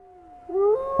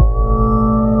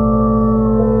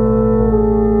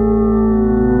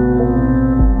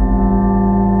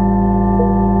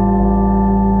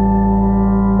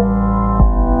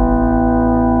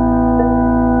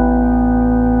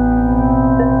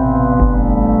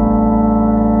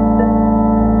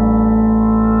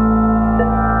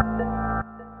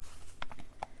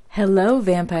Hello,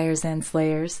 vampires and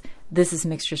slayers. This is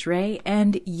Mixtress Ray,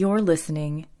 and you're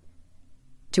listening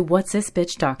to What's This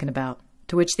Bitch Talking About?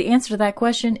 To which the answer to that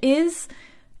question is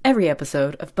every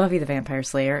episode of Buffy the Vampire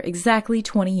Slayer exactly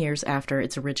 20 years after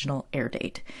its original air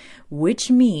date. Which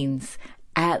means,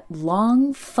 at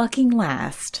long fucking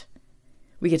last,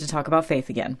 we get to talk about Faith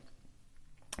again.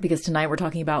 Because tonight we're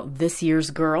talking about This Year's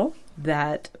Girl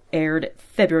that aired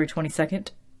February 22nd,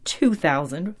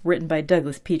 2000, written by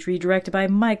Douglas Petrie, directed by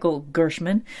Michael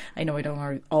Gershman. I know I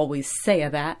don't always say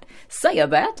that,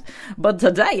 but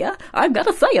today I'm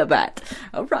gonna say that.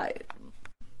 All right.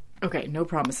 Okay, no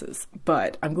promises,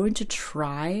 but I'm going to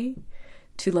try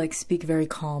to speak very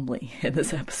calmly in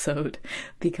this episode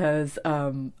because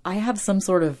I have some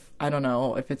sort of, I don't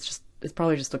know if it's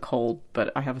probably just a cold,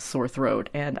 but I have a sore throat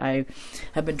and I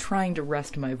have been trying to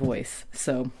rest my voice.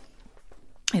 So,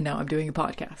 and now I'm doing a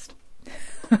podcast.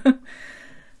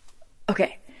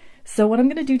 Okay, so what I'm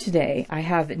going to do today, I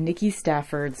have Nikki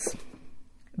Stafford's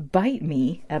Bite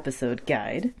Me episode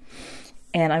guide,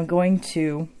 and I'm going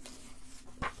to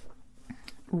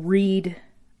read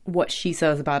what she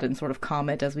says about it and sort of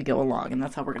comment as we go along, and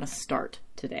that's how we're going to start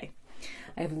today.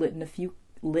 I've lit a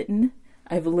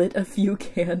few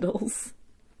candles.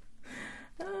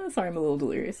 Sorry, I'm a little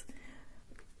delirious.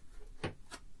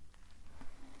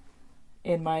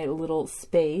 In my little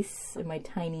space, in my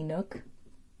tiny nook,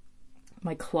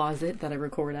 my closet that I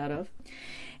record out of.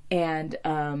 And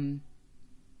I've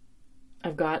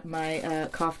got my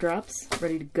cough drops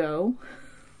ready to go.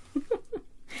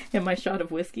 And my shot of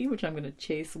whiskey, which I'm going to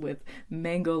chase with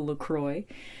mango LaCroix.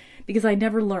 Because I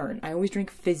never learn. I always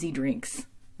drink fizzy drinks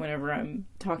whenever I'm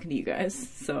talking to you guys.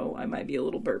 So I might be a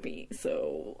little burpy.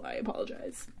 So I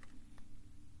apologize.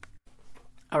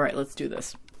 Alright, let's do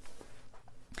this.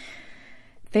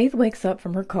 Faith wakes up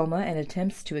from her coma and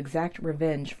attempts to exact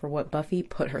revenge for what Buffy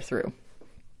put her through.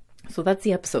 So that's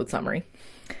the episode summary.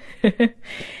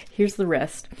 Here's the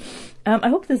rest. I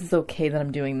hope this is okay that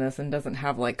I'm doing this and doesn't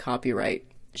have copyright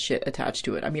shit attached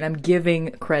to it. I mean, I'm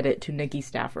giving credit to Nikki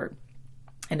Stafford.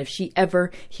 And if she ever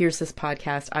hears this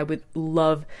podcast, I would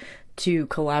love to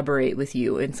collaborate with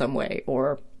you in some way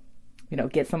or,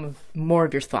 get more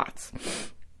of your thoughts.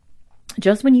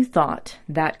 Just when you thought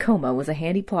that coma was a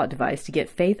handy plot device to get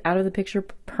Faith out of the picture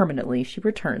permanently, she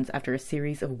returns after a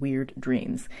series of weird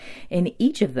dreams. In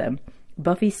each of them,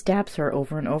 Buffy stabs her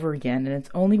over and over again, and it's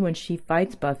only when she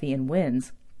fights Buffy and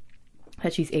wins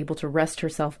that she's able to wrest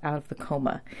herself out of the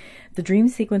coma. The dream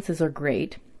sequences are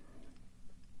great,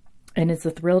 and it's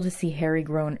a thrill to see Harry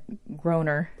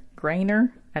Grainer,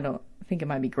 I don't think it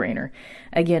might be Grainer,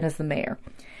 again as the mayor.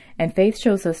 And Faith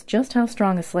shows us just how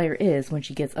strong a Slayer is when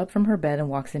she gets up from her bed and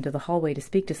walks into the hallway to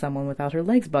speak to someone without her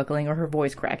legs buckling or her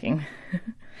voice cracking.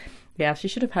 Yeah, she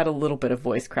should have had a little bit of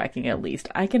voice cracking at least.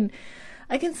 I can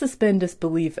suspend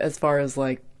disbelief as far as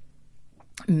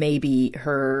maybe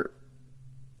her...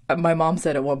 My mom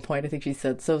said at one point, I think she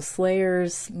said, so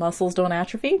Slayer's muscles don't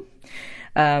atrophy?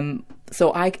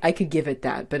 So I could give it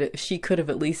that, but she could have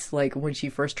at least, when she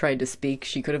first tried to speak,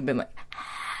 she could have been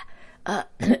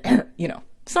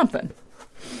something.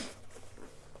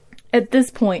 At this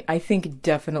point, I think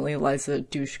definitely Eliza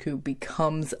Dushku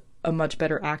becomes a much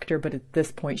better actor, but at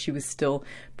this point she was still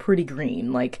pretty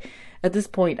green. At this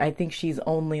point, I think she's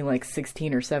only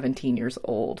 16 or 17 years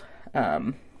old.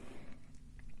 And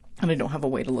I don't have a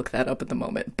way to look that up at the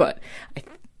moment, but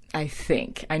I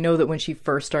know that when she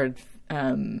first started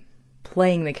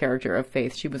playing the character of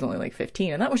Faith, she was only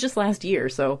 15, and that was just last year,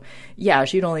 so yeah,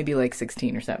 she'd only be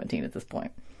 16 or 17 at this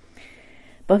point.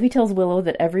 Buffy tells Willow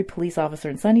that every police officer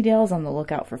in Sunnydale is on the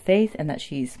lookout for Faith and that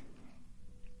she's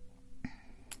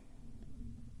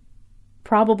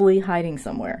probably hiding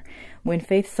somewhere, when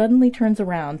Faith suddenly turns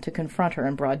around to confront her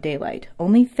in broad daylight.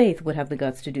 Only Faith would have the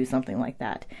guts to do something like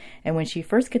that. And when she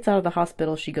first gets out of the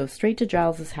hospital, she goes straight to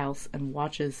Giles' house and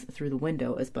watches through the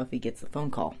window as Buffy gets the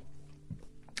phone call.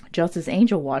 Just as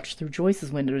Angel watched through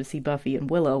Joyce's window to see Buffy and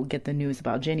Willow get the news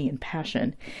about Ginny and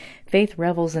Passion, Faith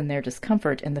revels in their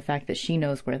discomfort and the fact that she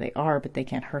knows where they are, but they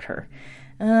can't hurt her.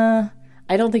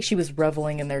 I don't think she was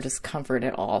reveling in their discomfort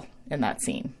at all in that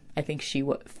scene. I think she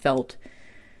felt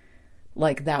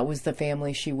like that was the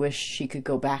family she wished she could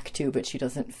go back to, but she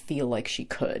doesn't feel like she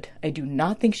could. I do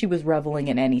not think she was reveling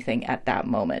in anything at that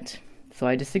moment. So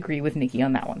I disagree with Nikki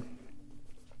on that one.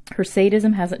 Her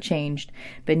sadism hasn't changed,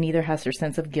 but neither has her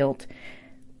sense of guilt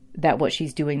that what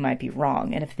she's doing might be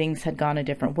wrong, and if things had gone a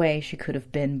different way, she could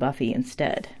have been Buffy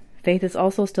instead. Faith is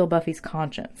also still Buffy's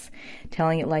conscience,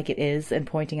 telling it like it is and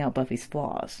pointing out Buffy's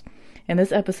flaws. In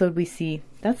this episode we see,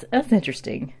 that's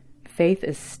interesting. Faith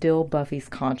is still Buffy's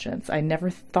conscience. I never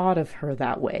thought of her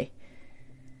that way.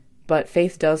 but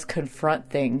Faith does confront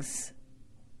things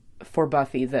for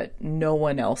Buffy that no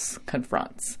one else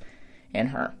confronts in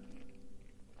her.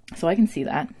 So I can see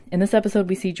that. In this episode,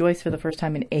 we see Joyce for the first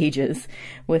time in ages,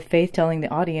 with Faith telling the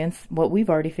audience what we've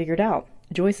already figured out.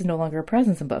 Joyce is no longer a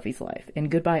presence in Buffy's life. In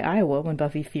Goodbye, Iowa, when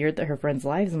Buffy feared that her friends'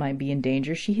 lives might be in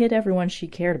danger, she hid everyone she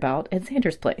cared about at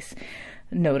Xander's place.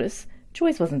 Notice,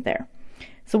 Joyce wasn't there.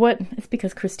 So what? It's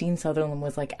because Christine Sutherland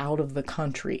was, like, out of the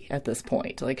country at this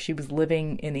point. Like, she was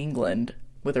living in England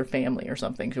with her family or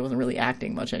something. She wasn't really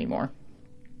acting much anymore.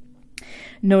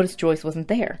 Notice Joyce wasn't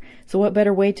there. So what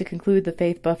better way to conclude the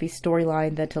Faith-Buffy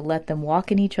storyline than to let them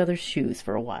walk in each other's shoes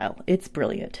for a while? It's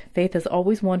brilliant. Faith has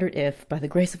always wondered if, by the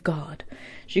grace of God,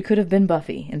 she could have been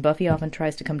Buffy, and Buffy often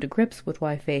tries to come to grips with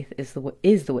why Faith is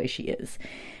the way she is,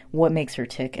 what makes her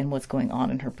tick, and what's going on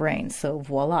in her brain. So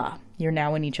voila, you're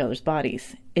now in each other's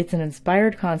bodies. It's an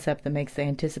inspired concept that makes the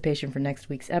anticipation for next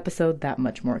week's episode that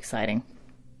much more exciting.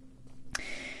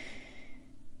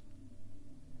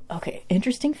 Okay,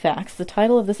 interesting facts. The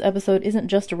title of this episode isn't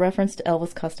just a reference to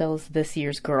Elvis Costello's This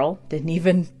Year's Girl. Didn't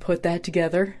even put that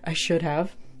together. I should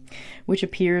have. Which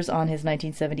appears on his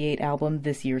 1978 album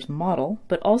This Year's Model,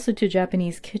 but also to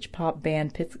Japanese kitsch pop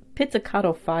band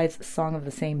Pizzicato 5's song of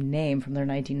the same name from their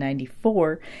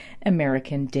 1994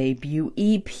 American debut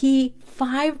EP,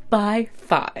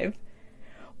 5x5.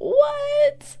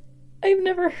 What? I've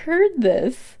never heard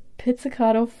this.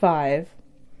 Pizzicato 5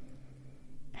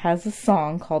 has a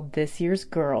song called This Year's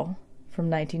Girl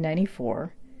from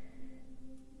 1994.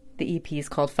 The EP is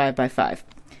called 5x5.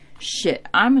 Shit,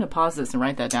 I'm going to pause this and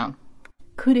write that down.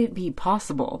 Could it be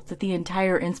possible that the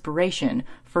entire inspiration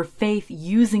for Faith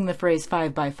using the phrase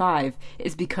 5x5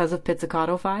 is because of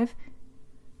Pizzicato 5?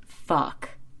 Fuck.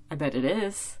 I bet it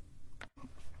is.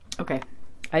 Okay,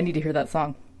 I need to hear that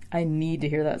song. I need to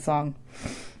hear that song.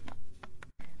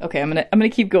 Okay, I'm gonna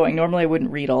keep going. Normally I wouldn't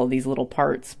read all of these little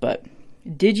parts, but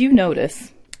did you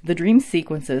notice the dream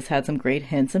sequences had some great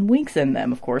hints and winks in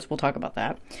them? Of course, we'll talk about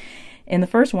that. In the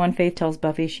first one, Faith tells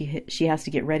Buffy she has to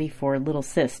get ready for little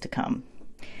sis to come.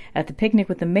 At the picnic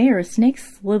with the mayor, Snake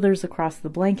slithers across the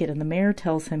blanket and the mayor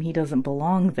tells him he doesn't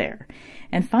belong there.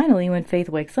 And finally, when Faith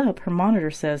wakes up, her monitor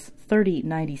says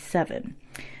 3097.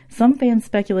 Some fans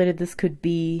speculated this could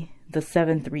be the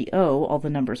 730, all the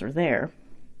numbers are there.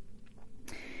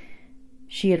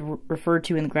 She had referred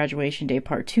to in the Graduation Day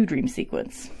Part 2 dream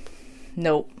sequence.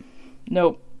 Nope,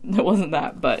 it wasn't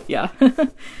that, but yeah.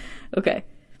 Okay.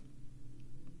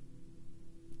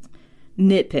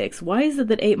 Nitpicks. Why is it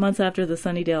that 8 months after the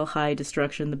Sunnydale High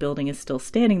destruction, the building is still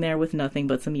standing there with nothing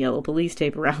but some yellow police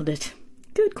tape around it?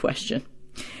 Good question.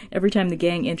 Every time the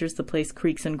gang enters the place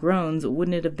creaks and groans,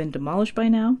 wouldn't it have been demolished by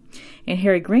now? And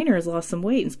Harry Grainer has lost some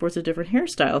weight and sports a different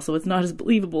hairstyle, so it's not as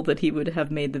believable that he would have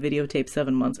made the videotape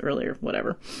 7 months earlier.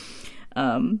 Whatever.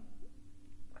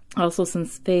 Also,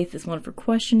 since Faith is one for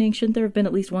questioning, shouldn't there have been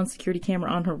at least one security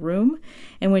camera on her room?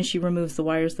 And when she removes the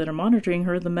wires that are monitoring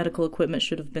her, the medical equipment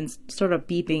should have been sort of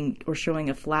beeping or showing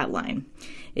a flat line.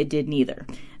 It did neither.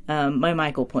 My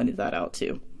Michael pointed that out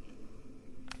too.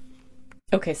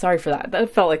 Okay, sorry for that. That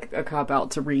felt like a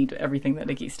cop-out to read everything that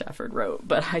Nikki Stafford wrote,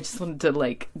 but I just wanted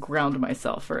to, ground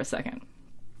myself for a second.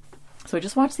 So I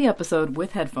just watched the episode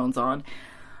with headphones on.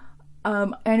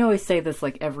 I know I say this,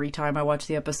 every time I watch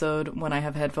the episode when I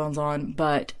have headphones on,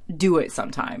 but do it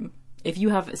sometime.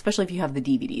 Especially if you have the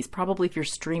DVDs. Probably if you're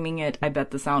streaming it, I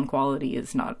bet the sound quality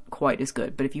is not quite as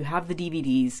good. But if you have the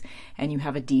DVDs and you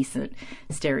have a decent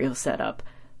stereo setup,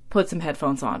 put some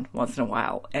headphones on once in a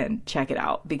while and check it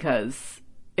out, because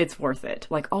it's worth it.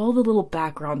 All the little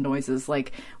background noises,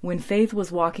 when Faith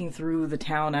was walking through the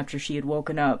town after she had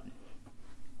woken up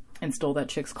and stole that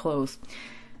chick's clothes,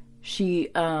 she's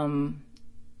across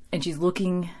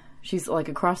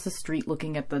the street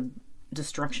looking at the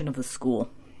destruction of the school.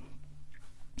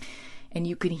 And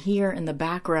you can hear in the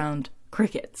background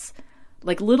crickets.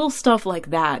 Little stuff like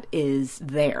that is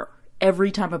there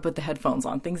every time I put the headphones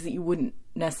on. Things that you wouldn't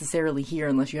necessarily hear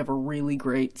unless you have a really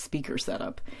great speaker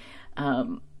setup.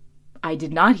 I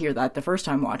did not hear that the first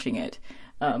time watching it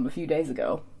a few days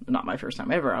ago. Not my first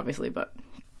time ever, obviously, but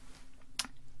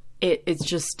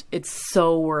it's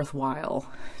so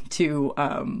worthwhile to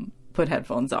put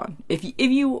headphones on. If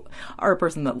you are a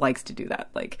person that likes to do that.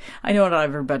 I know not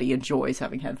everybody enjoys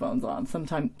having headphones on.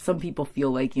 Sometimes some people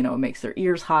feel it makes their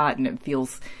ears hot and it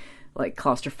feels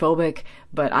claustrophobic,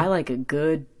 but I like a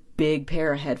good big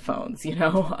pair of headphones,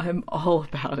 I'm all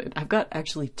about it. I've got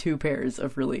actually 2 pairs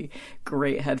of really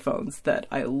great headphones that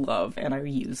I love and I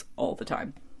use all the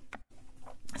time.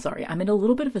 Sorry, I'm in a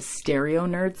little bit of a stereo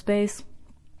nerd space.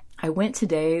 I went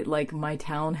today, my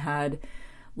town had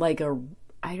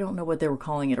I don't know what they were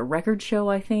calling it, a record show,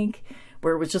 I think,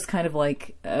 where it was just kind of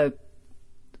like a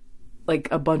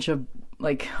bunch of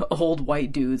like old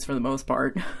white dudes for the most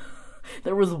part.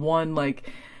 There was one like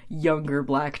younger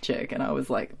black chick, and I was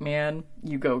like, man,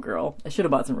 you go, girl. I should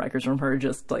have bought some records from her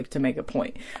just like to make a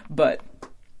point, but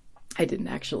I didn't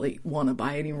actually want to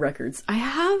buy any records. I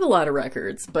have a lot of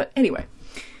records, but anyway,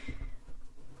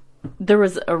 there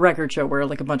was a record show where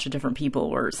like a bunch of different people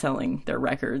were selling their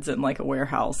records in like a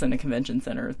warehouse in a convention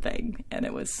center thing, and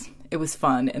it was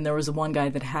fun. And there was one guy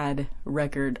that had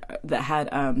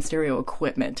stereo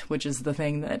equipment, which is the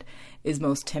thing that is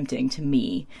most tempting to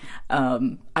me.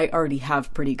 I already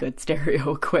have pretty good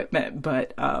stereo equipment,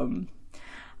 but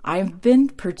I've been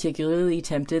particularly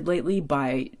tempted lately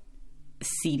by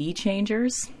CD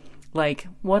changers. Like,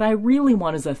 what I really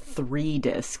want is a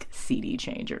 3-disc CD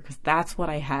changer, because that's what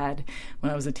I had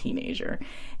when I was a teenager.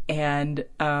 And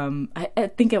I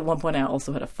think at one point I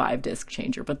also had a 5-disc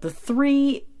changer, but the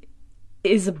 3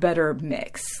 is a better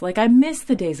mix. Like, I miss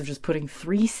the days of just putting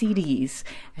 3 CDs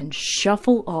and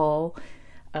shuffle all.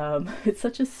 It's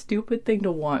such a stupid thing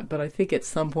to want, but I think at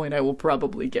some point I will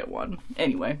probably get one.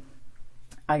 Anyway,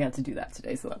 I got to do that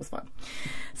today, so that was fun.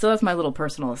 So that's my little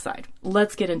personal aside.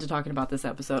 Let's get into talking about this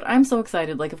episode. I'm so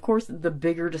excited. Like, of course, the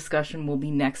bigger discussion will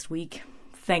be next week,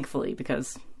 thankfully,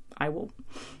 because I will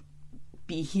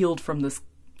be healed from this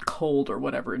cold or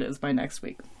whatever it is by next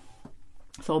week.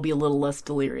 So I'll be a little less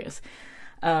delirious.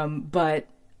 But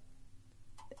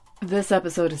this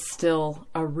episode is still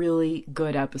a really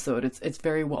good episode. It's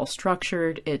very well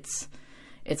structured. It's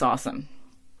awesome.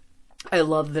 I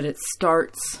love that it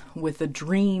starts with a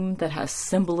dream that has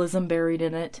symbolism buried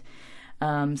in it.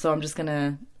 So I'm just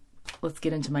let's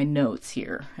get into my notes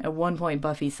here. At one point,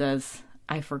 Buffy says,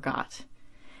 "I forgot."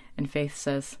 And Faith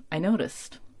says, "I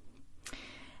noticed."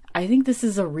 I think this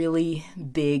is a really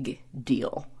big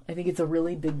deal. I think it's a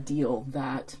really big deal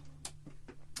that,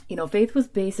 Faith was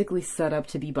basically set up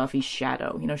to be Buffy's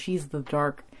shadow. She's the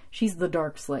dark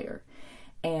Slayer.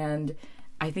 And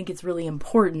I think it's really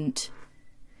important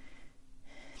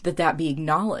that be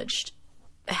acknowledged.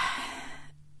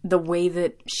 The way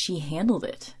that she handled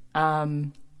it.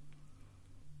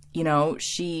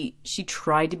 She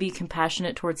tried to be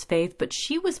compassionate towards Faith, but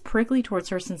she was prickly towards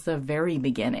her since the very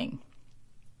beginning.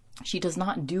 She does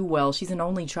not do well. She's an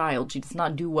only child. She does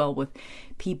not do well with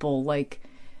people like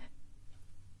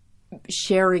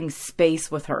sharing space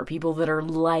with her, people that are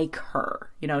like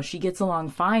her. She gets along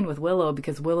fine with Willow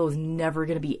because Willow is never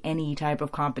going to be any type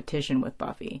of competition with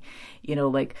Buffy.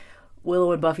 Like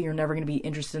Willow and Buffy are never going to be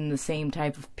interested in the same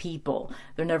type of people.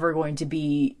 They're never going to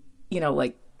be,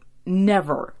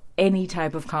 never any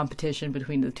type of competition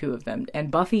between the two of them.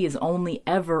 And Buffy is only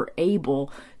ever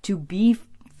able to be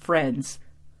friends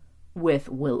with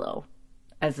Willow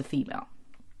as a female.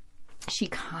 She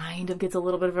kind of gets a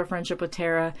little bit of a friendship with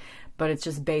Tara, but it's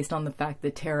just based on the fact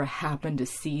that Tara happened to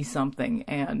see something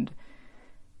and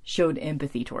showed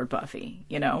empathy toward Buffy,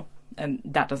 and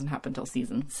that doesn't happen until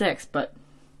season 6, but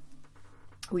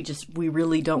we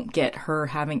really don't get her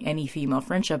having any female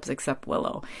friendships except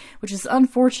Willow, which is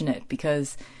unfortunate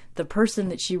because the person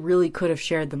that she really could have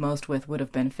shared the most with would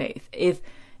have been Faith.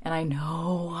 And I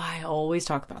know I always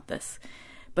talk about this,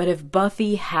 but if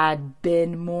Buffy had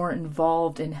been more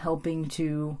involved in helping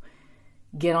to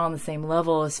get on the same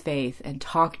level as Faith and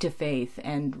talk to Faith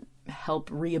and help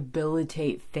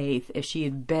rehabilitate Faith, if she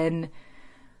had been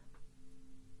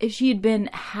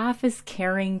half as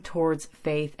caring towards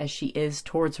Faith as she is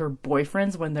towards her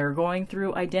boyfriends when they're going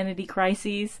through identity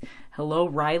crises, hello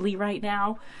Riley right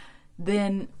now,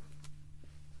 then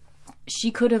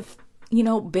she could have,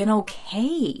 been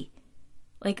okay.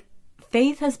 Like,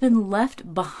 Faith has been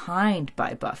left behind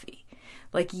by Buffy.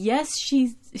 Like, yes,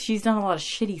 she's done a lot of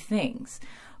shitty things,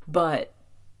 but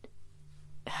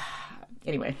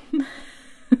anyway,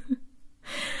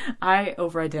 I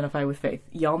over-identify with Faith.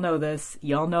 Y'all know this.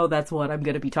 Y'all know that's what I'm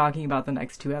going to be talking about the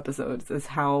next 2 episodes, is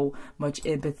how much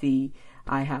empathy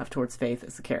I have towards Faith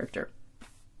as a character.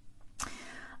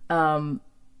 So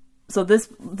this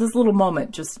little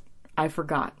moment, I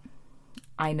forgot.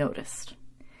 I noticed.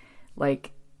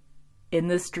 Like, in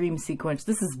this dream sequence,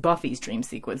 this is Buffy's dream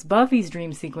sequence. Buffy's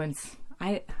dream sequence,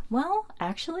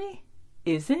 actually,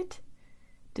 is it?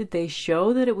 Did they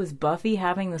show that it was Buffy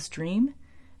having this dream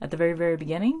at the very, very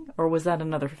beginning? Or was that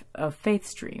another of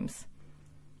Faith's dreams?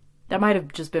 That might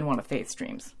have just been one of Faith's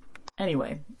dreams.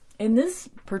 Anyway, in this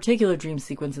particular dream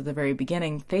sequence at the very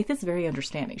beginning, Faith is very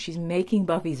understanding. She's making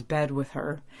Buffy's bed with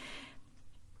her.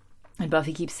 And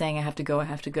Buffy keeps saying, I have to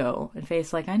go. And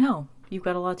Faith's like, I know. You've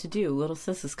got a lot to do. Little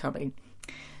sis is coming.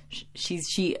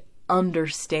 She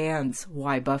understands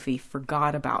why Buffy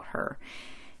forgot about her.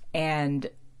 And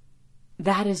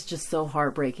that is just so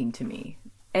heartbreaking to me.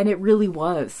 And it really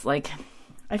was. Like,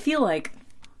 I feel like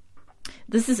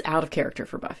this is out of character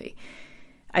for Buffy.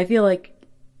 I feel like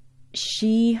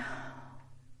she,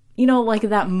 you know, like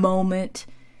that moment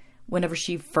whenever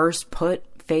she first put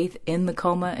Faith in the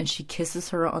coma and she kisses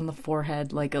her on the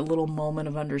forehead, like a little moment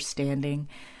of understanding.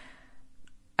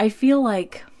 I feel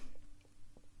like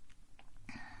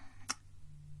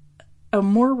a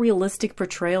more realistic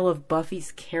portrayal of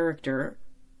Buffy's character,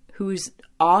 who's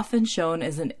often shown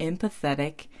as an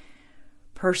empathetic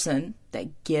person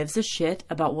that gives a shit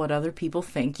about what other people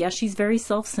think. Yeah, she's very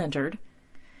self-centered,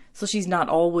 so she's not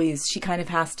always, she kind of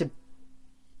has to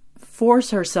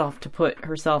force herself to put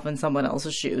herself in someone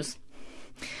else's shoes.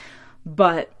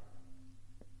 But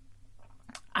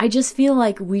I just feel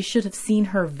like we should have seen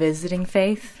her visiting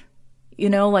Faith. You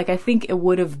know, like, I think it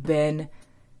would have been,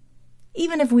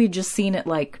 even if we had just seen it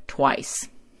like twice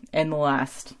in the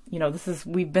last, you know,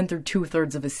 we've been through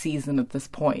 2/3 of a season at this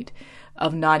point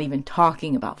of not even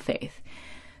talking about Faith.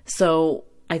 So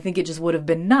I think it just would have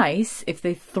been nice if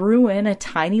they threw in a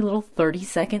tiny little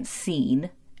 30-second scene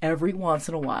every once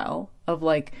in a while of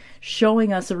like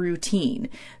showing us a routine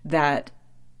that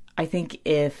I think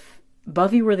if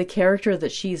Buffy were the character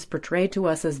that she's portrayed to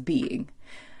us as being,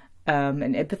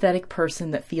 an empathetic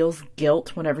person that feels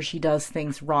guilt whenever she does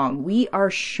things wrong. We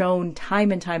are shown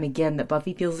time and time again that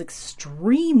Buffy feels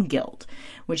extreme guilt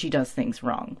when she does things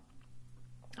wrong.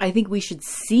 I think we should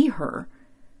see her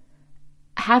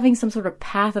having some sort of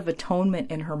path of atonement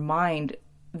in her mind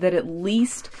that at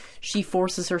least she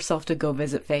forces herself to go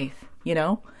visit Faith, you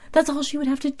know? That's all she would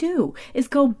have to do, is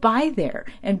go by there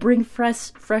and bring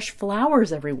fresh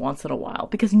flowers every once in a while,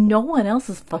 because no one else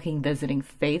is fucking visiting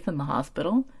Faith in the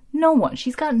hospital. No one.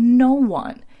 She's got no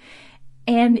one.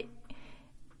 And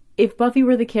if Buffy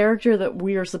were the character that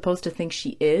we are supposed to think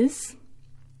she is,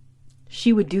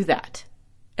 she would do that.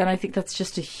 And I think that's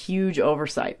just a huge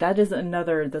oversight. That is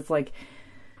another, that's like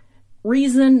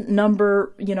reason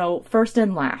number, first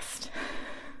and last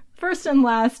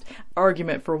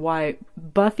argument for why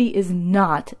Buffy is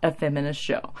not a feminist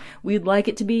show. We'd like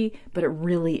it to be, but it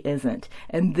really isn't.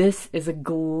 And this is a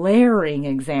glaring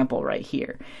example right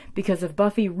here. Because if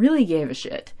Buffy really gave a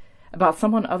shit about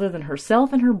someone other than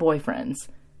herself and her boyfriends,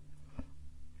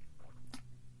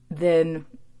 then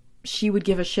she would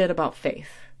give a shit about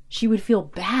Faith. She would feel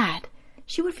bad.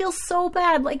 She would feel so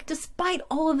bad. Like, despite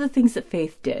all of the things that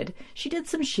Faith did, she did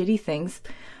some shitty things,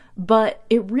 but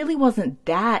it really wasn't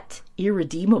that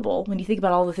irredeemable when you think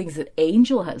about all the things that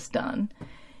Angel has done.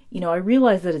 I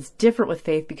realize that it's different with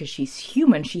Faith because she's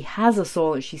human. She has a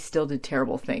soul and she still did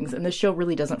terrible things. And the show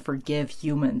really doesn't forgive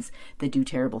humans that do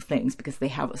terrible things because they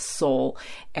have a soul.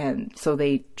 And so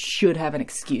they should have an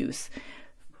excuse.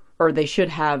 Or they should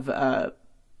have a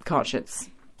conscience.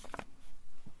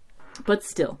 But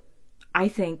still, I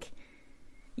think,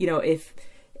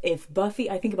 if Buffy,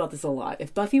 I think about this a lot,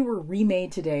 if Buffy were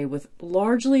remade today with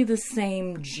largely the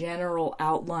same general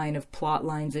outline of plot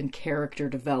lines and character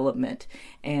development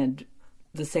and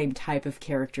the same type of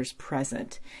characters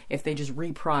present, if they just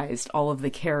reprised all of the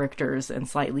characters in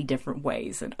slightly different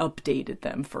ways and updated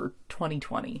them for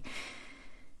 2020,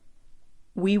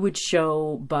 we would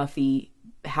show Buffy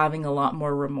having a lot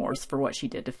more remorse for what she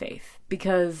did to Faith.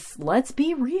 Because, let's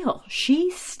be real, she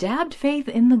stabbed Faith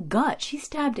in the gut. She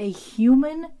stabbed a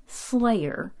human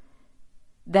slayer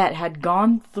that had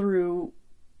gone through,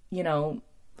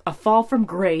 a fall from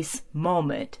grace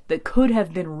moment that could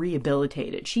have been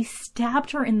rehabilitated. She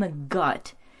stabbed her in the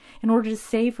gut in order to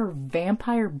save her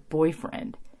vampire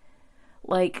boyfriend.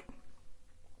 Like,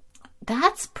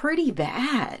 that's pretty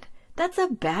bad. That's a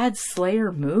bad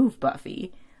slayer move,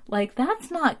 Buffy. Like, that's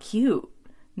not cute.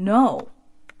 No.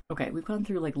 Okay, we've gone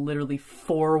through, literally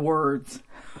 4 words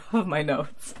of my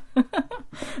notes.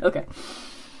 Okay.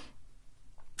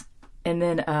 And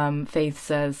then Faith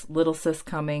says, little sis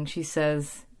coming. She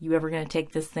says, you ever gonna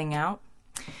take this thing out?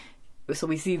 So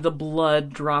we see the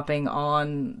blood dropping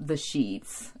on the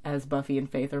sheets as Buffy and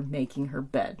Faith are making her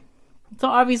bed. So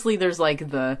obviously there's,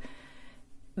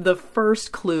 the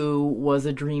first clue was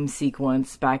a dream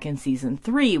sequence back in season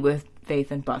 3 with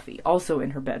Faith and Buffy, also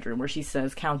in her bedroom, where she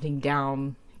says counting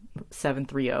down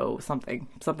 730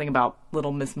 something about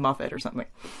Little Miss Muffet or something.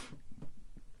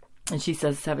 And she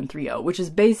says 730, which is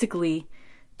basically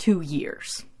 2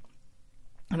 years.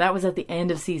 And that was at the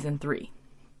end of season 3.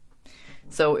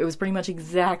 So it was pretty much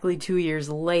exactly 2 years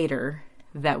later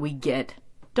that we get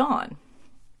Dawn.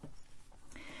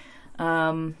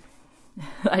 I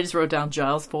just wrote down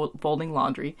Giles folding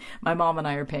laundry. My mom and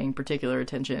I are paying particular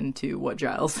attention to what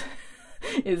Giles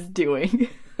is doing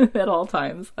at all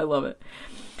times. I love it.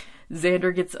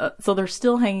 Xander gets so they're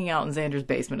still hanging out in Xander's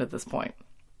basement at this point.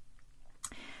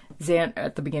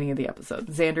 At the beginning of the episode,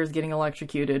 Xander's getting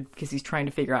electrocuted because he's trying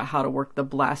to figure out how to work the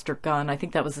blaster gun. I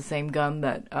think that was the same gun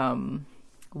that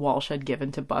Walsh had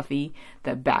given to Buffy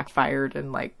that backfired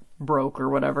and like broke or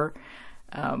whatever.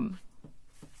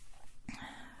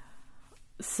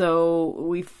 So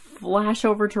we flash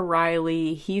over to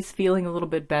Riley. He's feeling a little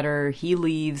bit better. He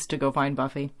leaves to go find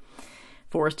Buffy.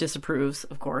 Forrest disapproves,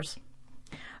 of course.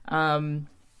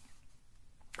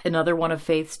 Another one of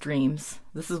Faith's dreams.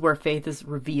 This is where Faith is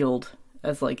revealed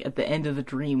as like at the end of the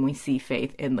dream we see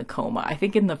Faith in the coma. I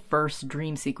think in the first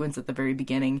dream sequence at the very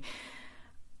beginning,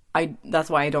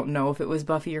 that's why I don't know if it was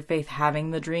Buffy or Faith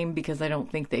having the dream, because I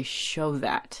don't think they show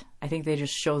that. I think they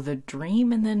just show the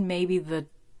dream and then maybe the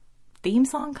theme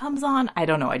song comes on. I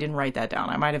don't know. I didn't write that down.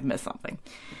 I might have missed something.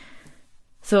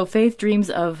 So Faith dreams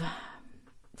of...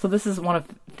 So this is one of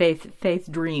Faith's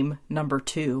dream number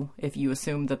 2, if you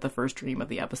assume that the first dream of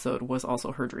the episode was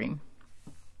also her dream.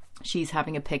 She's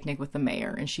having a picnic with the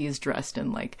mayor, and she is dressed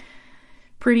in like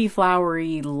pretty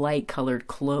flowery, light-colored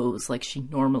clothes like she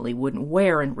normally wouldn't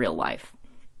wear in real life.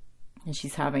 And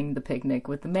she's having the picnic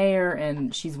with the mayor,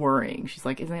 and she's worrying. She's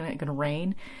like, isn't it going to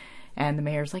rain? And the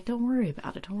mayor's like, don't worry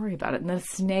about it, don't worry about it. And then a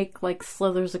snake like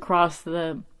slithers across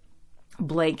the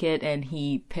blanket, and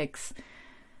he picks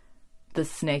the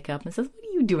snake up and says, what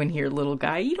are you doing here, little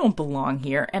guy? You don't belong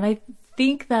here. And I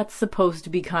think that's supposed to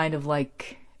be kind of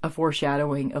like a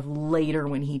foreshadowing of later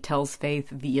when he tells Faith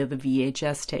via the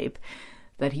VHS tape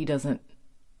that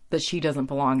she doesn't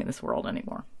belong in this world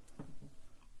anymore.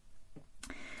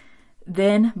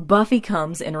 Then Buffy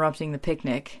comes, interrupting the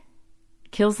picnic,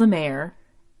 kills the mayor,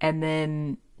 and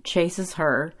then chases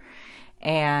her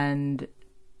and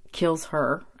kills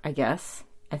her, I guess.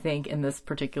 I think in this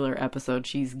particular episode,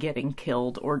 she's getting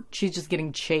killed, or she's just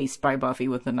getting chased by Buffy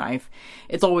with a knife.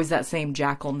 It's always that same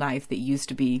jackal knife that used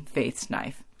to be Faith's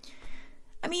knife.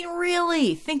 I mean,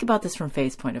 really, think about this from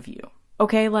Faith's point of view.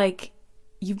 Okay, like,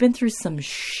 you've been through some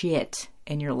shit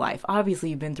in your life. Obviously,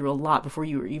 you've been through a lot before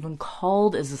you were even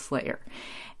called as a Slayer.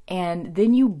 And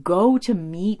then you go to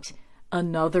meet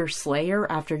another Slayer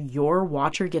after your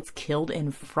Watcher gets killed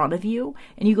in front of you,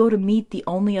 and you go to meet the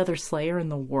only other Slayer in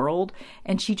the world,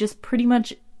 and she just pretty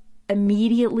much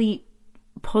immediately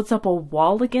puts up a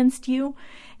wall against you,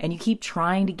 and you keep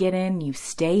trying to get in. You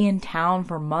stay in town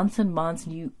for months and months,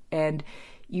 and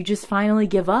you just finally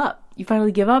give up. You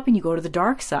finally give up and you go to the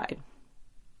dark side,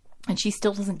 and she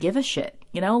still doesn't give a shit,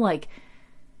 like.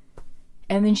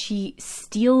 And then she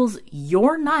steals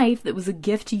your knife that was a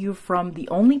gift to you from the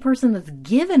only person that's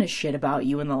given a shit about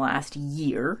you in the last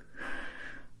year,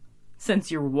 since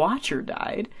your Watcher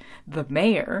died, the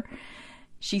mayor.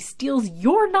 She steals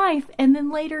your knife and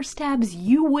then later stabs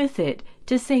you with it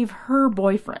to save her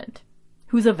boyfriend,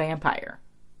 who's a vampire.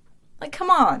 Like, come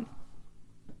on.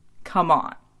 Come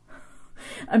on.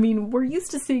 I mean, we're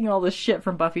used to seeing all this shit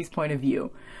from Buffy's point of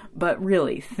view, but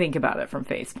really, think about it from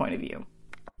Faith's point of view.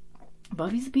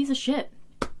 Buffy's a piece of shit.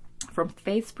 From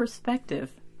Faith's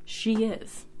perspective, she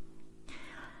is.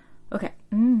 Okay.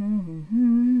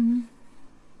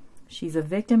 She's a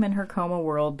victim in her coma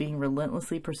world being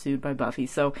relentlessly pursued by Buffy.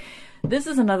 So this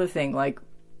is another thing. Like,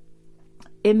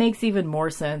 it makes even more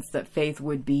sense that Faith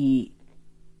would be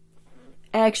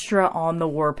extra on the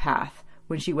warpath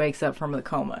when she wakes up from the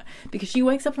coma. Because she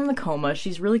wakes up from the coma,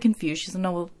 she's really confused. She doesn't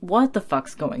know what the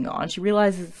fuck's going on. She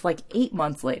realizes it's like 8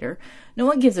 months later. No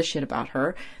one gives a shit about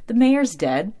her. The mayor's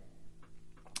dead.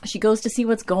 She goes to see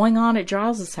what's going on at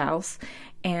Giles' house,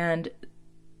 and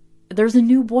there's a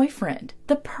new boyfriend.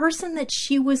 The person that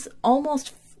she was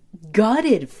almost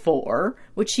gutted for,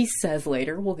 which she says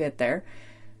later, we'll get there,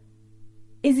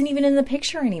 isn't even in the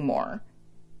picture anymore.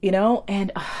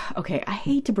 And, okay, I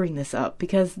hate to bring this up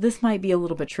because this might be a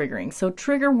little bit triggering. So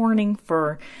trigger warning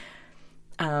for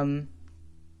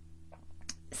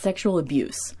sexual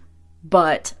abuse.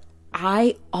 But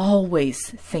I always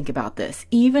think about this.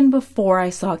 Even before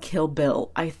I saw Kill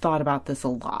Bill, I thought about this a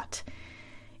lot.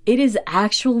 It is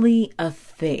actually a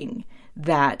thing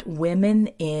that women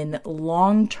in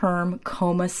long-term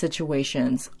coma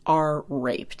situations are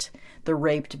raped. They're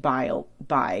raped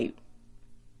by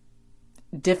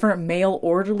different male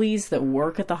orderlies that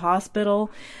work at the hospital,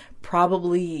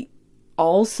 probably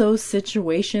also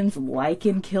situations like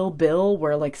in Kill Bill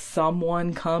where like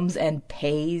someone comes and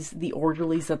pays the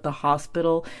orderlies at the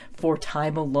hospital for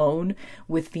time alone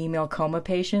with female coma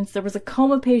patients. There was a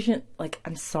coma patient, like,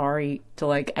 I'm sorry to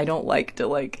like, I don't like to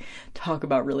like talk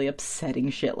about really upsetting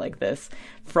shit like this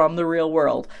from the real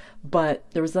world, But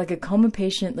there was like a coma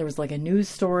patient. There was like a news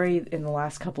story in the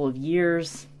last couple of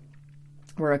years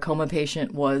where a coma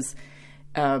patient was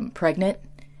pregnant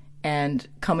and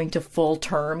coming to full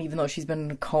term, even though she's been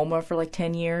in a coma for like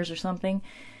 10 years or something.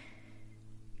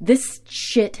 This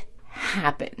shit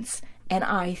happens. And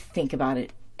I think about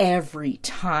it every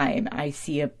time I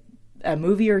see a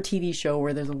movie or a TV show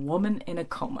where there's a woman in a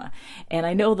coma. And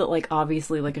I know that, like,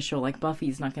 obviously, like, a show like Buffy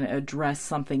is not going to address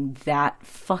something that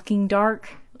fucking dark.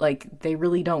 Like, they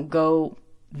really don't go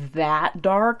that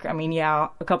dark. I mean, yeah,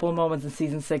 a couple of moments in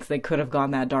season 6 they could have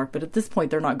gone that dark, but at this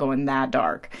point they're not going that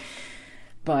dark.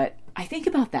 But I think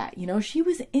about that, you know, she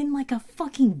was in like a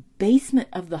fucking basement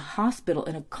of the hospital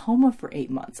in a coma for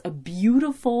 8 months. A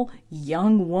beautiful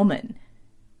young woman.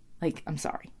 Like, I'm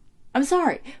sorry,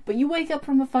 but you wake up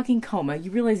from a fucking coma,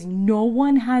 you realize no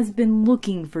one has been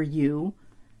looking for you.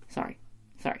 Sorry.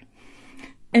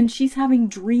 And she's having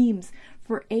dreams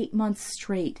for 8 months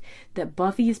straight that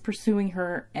Buffy is pursuing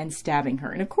her and stabbing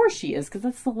her. And of course she is, because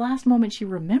that's the last moment she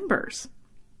remembers.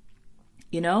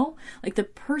 You know? Like, the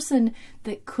person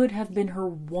that could have been her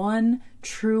one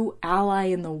true ally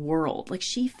in the world. Like,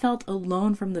 she felt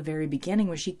alone from the very beginning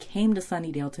when she came to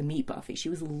Sunnydale to meet Buffy. She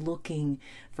was looking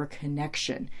for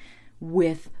connection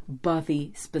with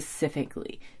Buffy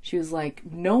specifically. She was like,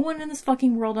 no one in this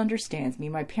fucking world understands me.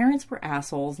 My parents were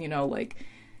assholes, you know, like,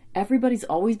 everybody's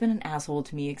always been an asshole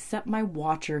to me except my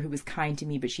watcher, who was kind to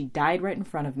me, but she died right in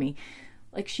front of me.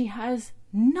 Like, she has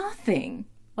nothing.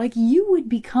 Like, you would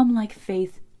become like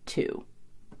Faith too.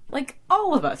 Like,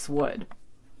 all of us would.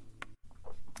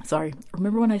 Sorry,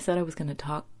 remember when I said I was going to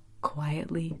talk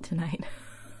quietly tonight?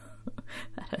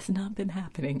 That has not been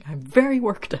happening. I'm very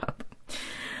worked up.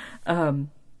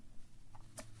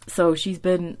 So she's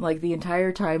been, like, the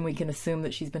entire time we can assume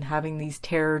that she's been having these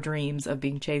terror dreams of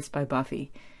being chased by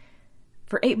Buffy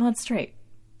for 8 months straight.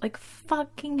 Like,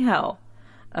 fucking hell.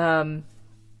 My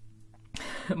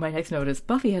next note is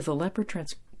Buffy has a leopard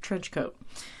trench coat.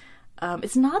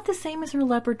 It's not the same as her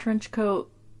leopard trench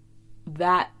coat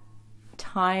that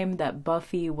time that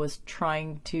Buffy was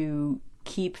trying to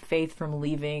keep Faith from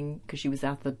leaving because she was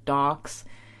at the docks.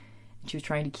 She was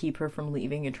trying to keep her from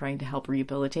leaving and trying to help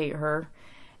rehabilitate her.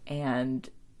 And,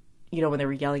 you know, when they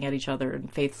were yelling at each other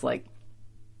and Faith's like,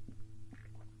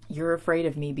 you're afraid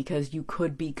of me because you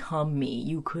could become me.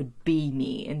 You could be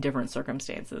me in different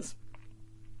circumstances.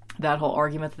 That whole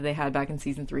argument that they had back in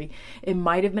season 3, it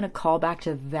might have been a callback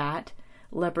to that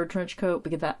leopard trench coat,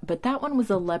 but that one was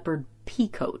a leopard pea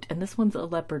coat, and this one's a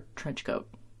leopard trench coat.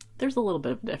 There's a little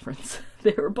bit of difference.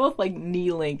 They were both like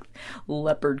knee-length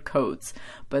leopard coats,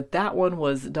 but that one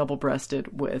was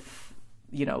double-breasted with,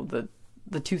 you know,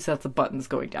 the 2 sets of buttons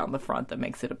going down the front that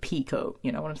makes it a pea coat.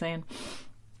 You know what I'm saying?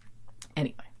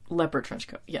 Anyway, leopard trench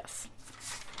coat, yes.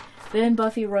 Then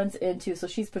Buffy runs into, so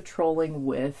she's patrolling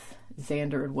with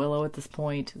Xander and Willow at this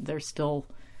point. They're still,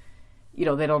 you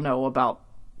know, they don't know about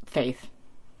Faith,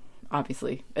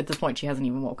 obviously. At this point, she hasn't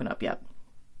even woken up yet.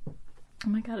 Oh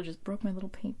my god, I just broke my little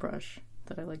paintbrush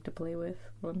that I like to play with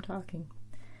while I'm talking.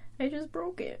 I just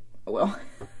broke it. Well,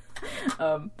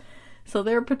 so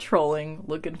they're patrolling,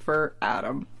 looking for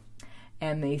Adam,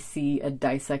 and they see a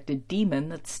dissected demon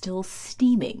that's still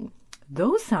steaming.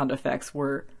 Those sound effects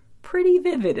were pretty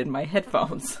vivid in my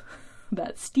headphones.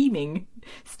 That steaming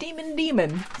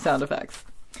demon sound effects.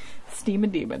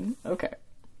 Steamin' demon. Okay.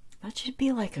 That should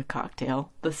be like a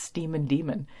cocktail. The steamin'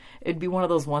 demon. It'd be one of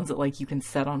those ones that, like, you can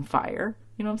set on fire.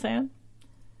 You know what I'm saying?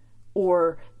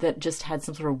 Or that just had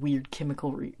some sort of weird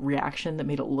chemical reaction that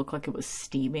made it look like it was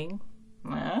steaming.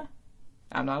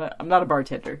 I'm not a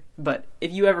bartender. But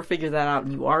if you ever figure that out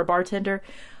and you are a bartender,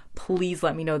 please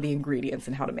let me know the ingredients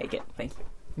and how to make it. Thank you.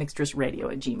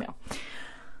 mixtressradio@gmail.com.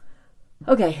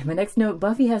 Okay, my next note,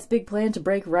 Buffy has big plan to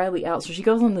break Riley out. So she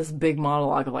goes on this big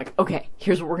monologue of like, okay,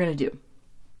 here's what we're going to do.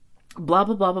 Blah,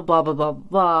 blah, blah, blah, blah, blah, blah,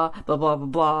 blah, blah, blah, blah,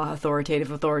 blah,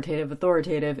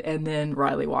 authoritative. And then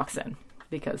Riley walks in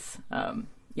because,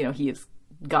 you know, he has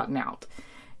gotten out.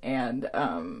 And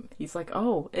he's like,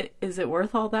 oh, is it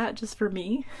worth all that just for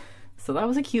me? So that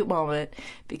was a cute moment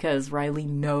because Riley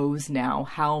knows now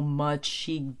how much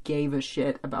she gave a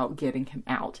shit about getting him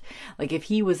out. Like, if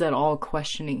he was at all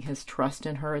questioning his trust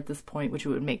in her at this point, which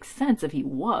would make sense if he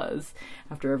was,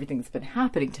 after everything that's been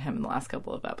happening to him in the last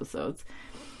couple of episodes,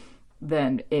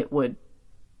 then it would,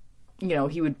 you know,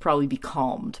 he would probably be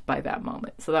calmed by that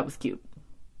moment. So that was cute.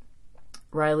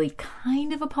 Riley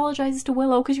kind of apologizes to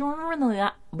Willow because you remember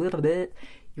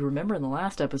in the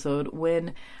last episode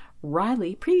when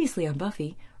Riley, previously on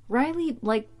Buffy, Riley,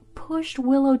 like, pushed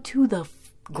Willow to the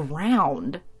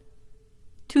ground.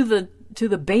 To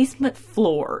the basement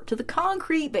floor. To the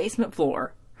concrete basement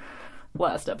floor.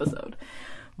 last episode.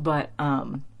 But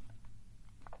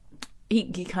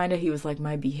he was like,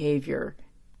 my behavior,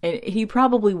 and he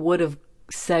probably would have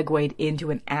segued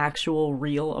into an actual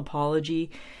real apology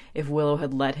if Willow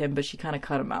had let him, but she kind of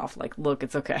cut him off, like, look,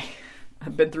 it's okay.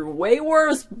 I've been through way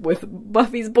worse with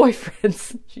Buffy's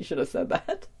boyfriends. She should have said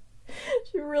that.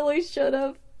 She really should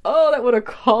have. Oh, that would have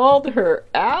called her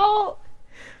out.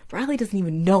 Riley doesn't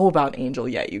even know about Angel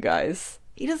yet, you guys.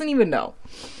 He doesn't even know.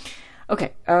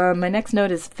 Okay, my next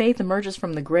note is Faith emerges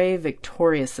from the grave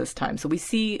victorious this time. So we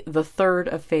see the third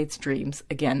of Faith's dreams,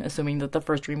 again, assuming that the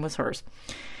first dream was hers,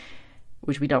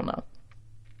 which we don't know.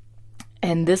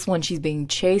 And this one, she's being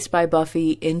chased by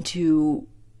Buffy into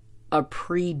a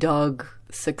pre-dug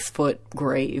 6-foot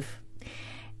grave.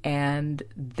 And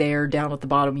there down at the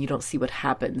bottom, you don't see what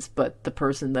happens, but the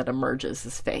person that emerges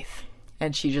is Faith.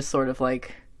 And she just sort of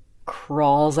like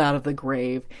crawls out of the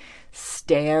grave,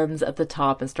 stands at the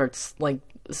top and starts like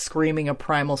screaming a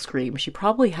primal scream. She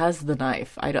probably has the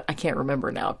knife. I can't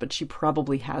remember now, but she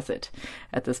probably has it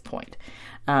at this point.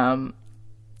 And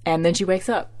then she wakes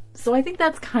up. So I think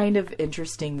that's kind of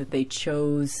interesting that they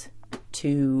chose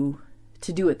to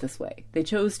do it this way. They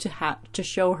chose to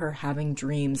show her having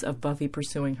dreams of Buffy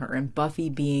pursuing her and Buffy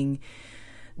being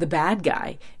the bad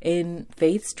guy. In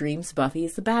Faith's dreams, Buffy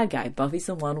is the bad guy. Buffy's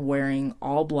the one wearing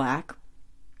all black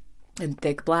and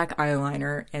thick black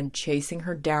eyeliner and chasing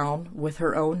her down with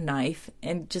her own knife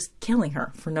and just killing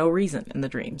her for no reason in the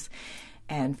dreams.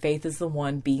 And Faith is the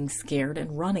one being scared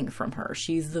and running from her.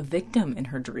 She's the victim in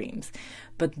her dreams.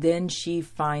 But then she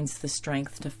finds the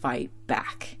strength to fight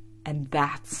back. And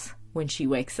that's when she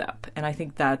wakes up. And I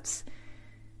think that's,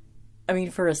 I mean,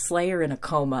 for a Slayer in a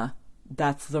coma,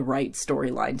 that's the right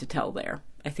storyline to tell there.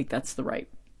 I think that's the right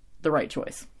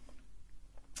choice.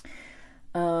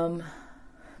 My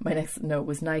next note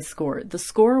was nice score. The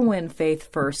score when Faith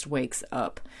first wakes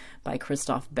up by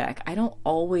Christoph Beck. I don't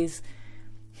always,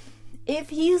 if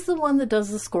he's the one that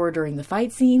does the score during the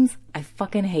fight scenes, I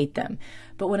fucking hate them.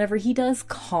 But whenever he does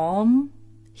calm,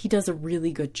 he does a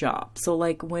really good job. So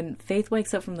like when Faith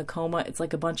wakes up from the coma, it's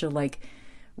like a bunch of like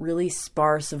really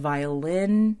sparse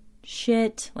violin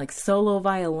shit, like solo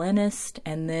violinist,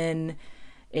 and then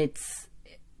it's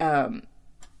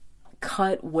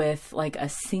cut with like a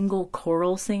single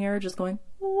choral singer just going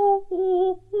ooh,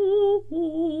 ooh, ooh,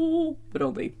 ooh, but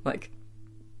only like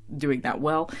doing that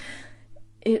well.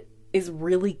 It is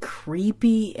really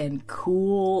creepy and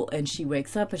cool, and she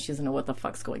wakes up and she doesn't know what the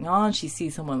fuck's going on. She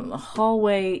sees someone in the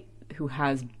hallway who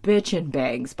has bitchin'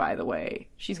 bangs, by the way.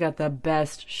 She's got the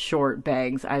best short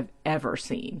bangs I've ever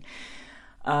seen.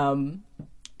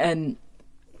 And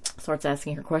starts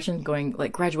asking her questions, going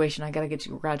like, graduation, I gotta get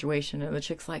you to graduation. And the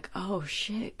chick's like, oh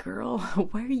shit, girl,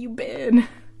 where you been?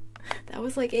 That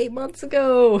was like 8 months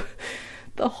ago.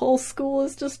 The whole school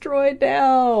is destroyed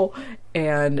now.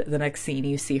 And the next scene,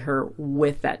 you see her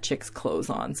with that chick's clothes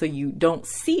on. So you don't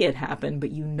see it happen,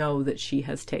 but you know that she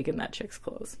has taken that chick's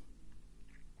clothes.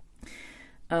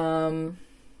 Violin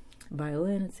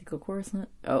and single chorus.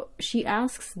 Oh, Faith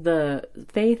asks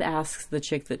the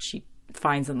chick that she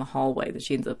finds in the hallway that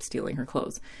she ends up stealing her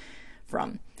clothes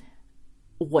from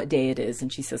what day it is,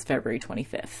 and she says February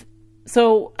 25th.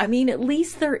 So, I mean, at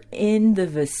least they're in the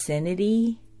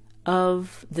vicinity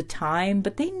of the time,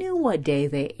 but they knew what day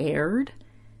they aired.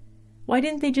 Why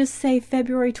didn't they just say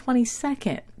February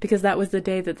 22nd? Because that was the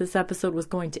day that this episode was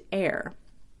going to air.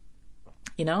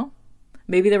 You know?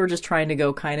 Maybe they were just trying to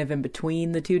go kind of in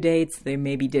between the two dates. They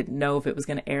maybe didn't know if it was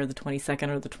going to air the 22nd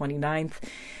or the 29th.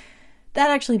 That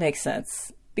actually makes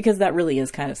sense, because that really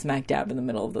is kind of smack dab in the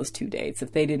middle of those two dates.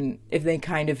 If they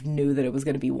kind of knew that it was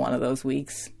going to be one of those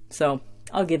weeks. So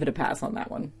I'll give it a pass on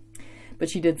that one. But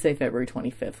she did say February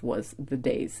 25th was the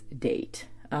day's date.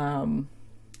 Then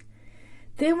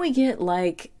we get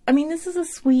like, I mean, this is a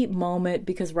sweet moment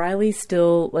because Riley's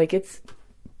still like,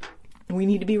 we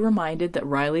need to be reminded that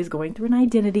Riley's going through an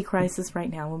identity crisis right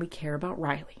now when we care about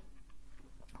Riley.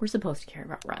 We're supposed to care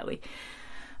about Riley.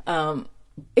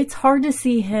 It's hard to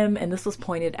see him, and this was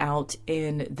pointed out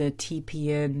in the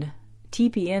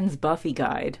TPN's Buffy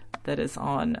guide that is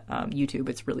on YouTube.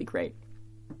 It's really great.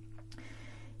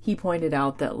 He pointed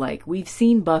out that, like, we've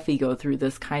seen Buffy go through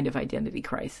this kind of identity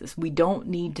crisis. We don't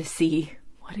need to see,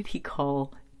 what did he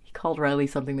call? He called Riley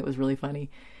something that was really funny.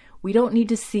 We don't need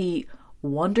to see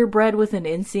Wonder Bread with an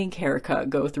NSYNC haircut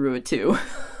go through it too.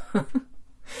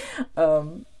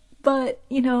 But,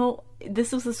 you know,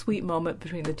 this was a sweet moment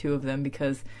between the two of them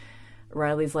because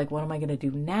Riley's like, what am I going to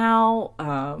do now?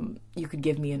 You could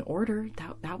give me an order.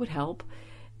 That would help.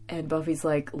 And Buffy's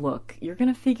like, look, you're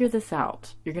going to figure this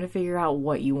out. You're going to figure out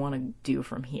what you want to do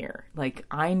from here. Like,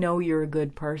 I know you're a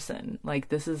good person. Like,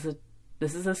 this is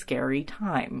This is a scary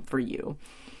time for you.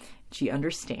 She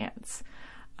understands.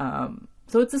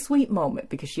 So it's a sweet moment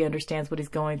because she understands what he's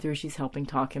going through. She's helping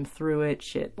talk him through it,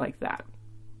 shit like that.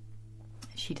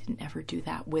 She didn't ever do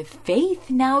that with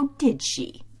Faith, now did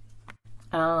she?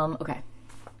 Okay.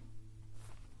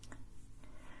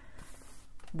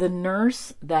 The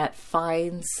nurse that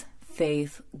finds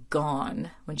Faith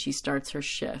gone when she starts her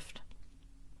shift.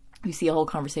 You see a whole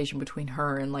conversation between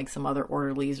her and like some other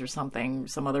orderlies or something,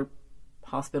 some other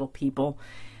hospital people,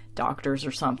 doctors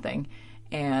or something.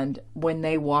 And when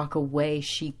they walk away,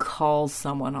 she calls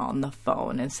someone on the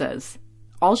phone and says,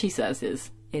 all she says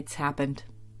is, "It's happened.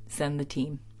 Send the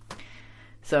team."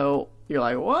 So you're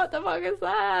like, what the fuck is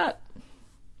that?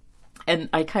 And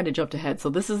I kind of jumped ahead. So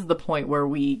this is the point where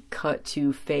we cut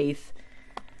to Faith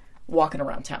walking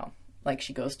around town. Like,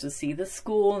 she goes to see the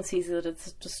school and sees that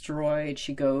it's destroyed.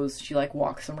 She like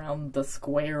walks around the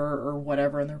square or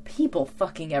whatever, and there are people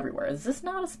fucking everywhere. Is this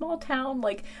not a small town?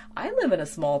 Like, I live in a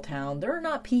small town. There are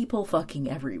not people fucking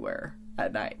everywhere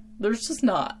at night. There's just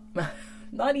not.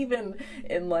 Not even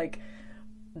in, like,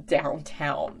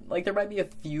 downtown. Like, there might be a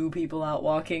few people out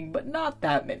walking, but not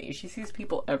that many. She sees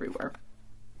people everywhere.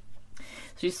 So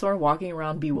she's sort of walking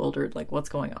around bewildered, like, what's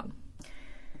going on?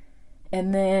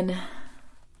 And then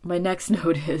my next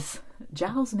note is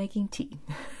Giles making tea.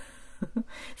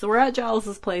 So we're at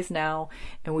Giles's place now,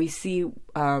 and we see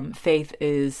Faith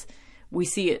is, we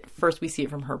see it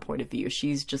from her point of view.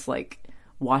 She's just like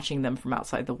watching them from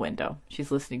outside the window. She's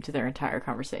listening to their entire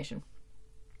conversation.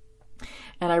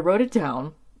 And I wrote it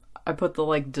down. I put the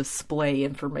like display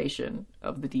information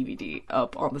of the DVD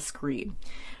up on the screen.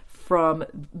 From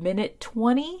minute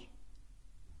 20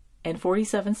 and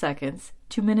 47 seconds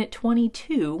to minute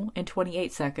 22 and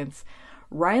 28 seconds,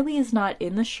 Riley is not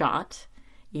in the shot,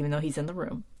 even though he's in the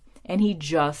room, and he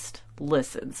just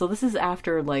listens. So this is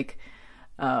after, like,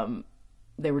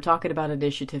 they were talking about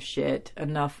initiative shit,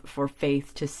 enough for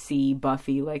Faith to see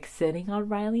Buffy, like, sitting on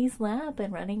Riley's lap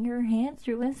and running her hand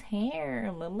through his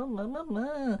hair. La, la, la, la,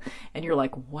 la. And you're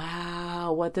like,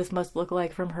 wow, what this must look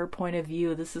like from her point of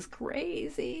view. This is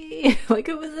crazy. Like,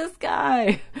 who is this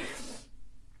guy?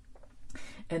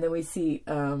 And then we see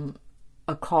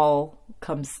a call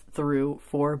comes through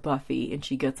for Buffy, and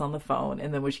she gets on the phone,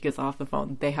 and then when she gets off the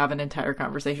phone, they have an entire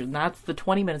conversation. That's the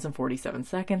 20 minutes and 47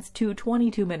 seconds to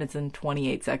 22 minutes and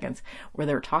 28 seconds where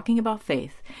they're talking about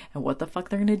Faith and what the fuck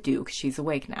they're gonna do because she's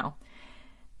awake now.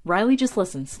 Riley just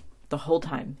listens the whole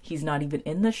time. He's not even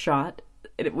in the shot,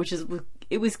 it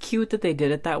was cute that they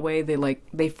did it that way.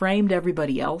 They framed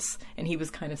everybody else, and he was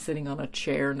kind of sitting on a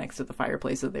chair next to the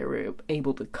fireplace, so they were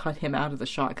able to cut him out of the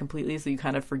shot completely, so you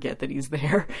kind of forget that he's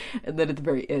there. And then at the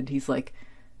very end, he's like,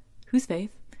 "Who's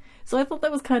Faith?" So I thought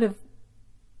that was kind of,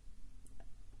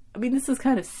 I mean, this is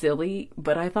kind of silly,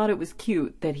 but I thought it was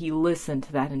cute that he listened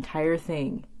to that entire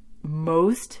thing.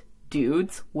 Most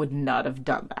dudes would not have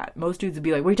done that. Most dudes would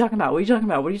be like, "What are you talking about? What are you talking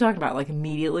about? What are you talking about?" Like,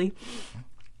 immediately.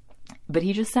 But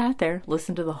he just sat there,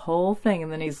 listened to the whole thing, and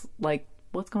then he's like,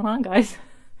 "What's going on, guys?"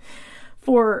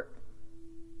 For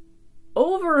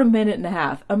over a minute and a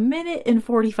half, a minute and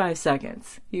 45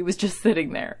 seconds, he was just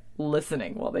sitting there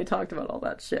listening while they talked about all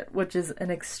that shit, which is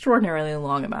an extraordinarily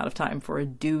long amount of time for a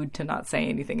dude to not say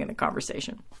anything in a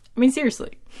conversation. I mean,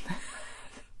 seriously.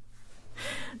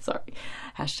 Sorry.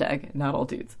 Hashtag not all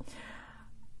dudes.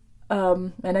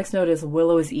 My next note is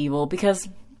Willow is evil, because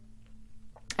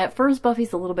at first,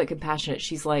 Buffy's a little bit compassionate.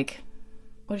 She's like,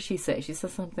 what does she say? She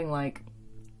says something like,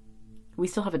 we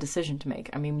still have a decision to make.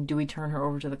 I mean, do we turn her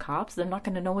over to the cops? They're not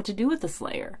going to know what to do with the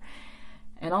Slayer.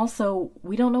 And also,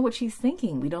 we don't know what she's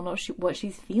thinking. We don't know what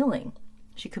she's feeling.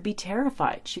 She could be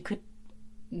terrified. She could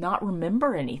not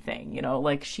remember anything. You know,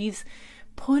 like, she's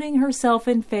putting herself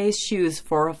in Faye's shoes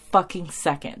for a fucking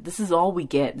second. This is all we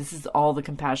get. This is all the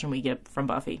compassion we get from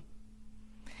Buffy.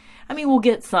 I mean, we'll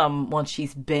get some once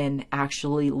she's been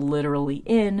actually literally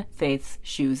in Faith's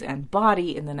shoes and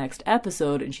body in the next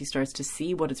episode, and she starts to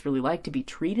see what it's really like to be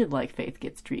treated like Faith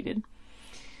gets treated.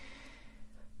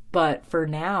 But for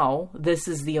now, this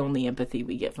is the only empathy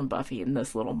we get from Buffy in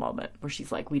this little moment where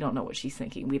she's like, we don't know what she's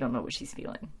thinking. We don't know what she's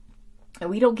feeling. And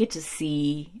we don't get to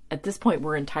see, at this point,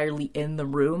 we're entirely in the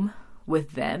room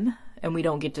with them. And we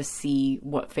don't get to see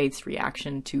what Faith's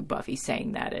reaction to Buffy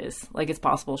saying that is. Like, it's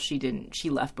possible she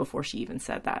left before she even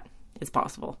said that. It's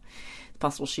possible. It's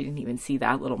possible she didn't even see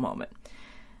that little moment.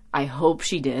 I hope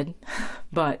she did,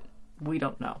 but we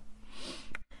don't know.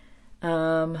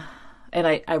 And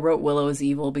I wrote Willow is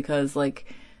evil because,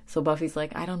 like, so Buffy's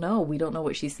like, I don't know. We don't know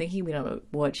what she's thinking. We don't know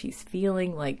what she's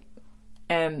feeling. Like,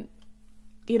 and,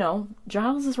 you know,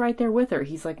 Giles is right there with her.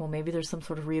 He's like, well, maybe there's some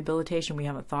sort of rehabilitation we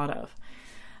haven't thought of.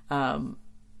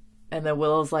 And then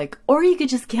Willow's like, or you could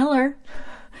just kill her.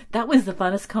 That was the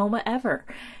funnest coma ever.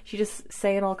 She just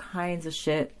saying all kinds of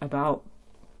shit about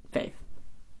Faith.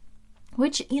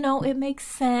 Which, you know, it makes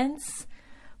sense.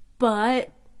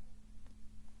 But,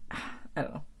 I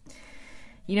don't know.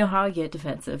 You know how I get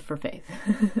defensive for Faith.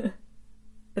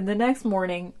 And the next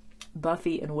morning,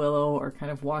 Buffy and Willow are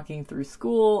kind of walking through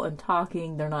school and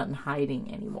talking. They're not in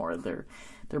hiding anymore.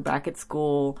 They're back at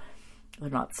school. They're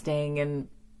not staying in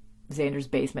Xander's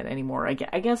basement anymore. I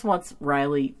guess once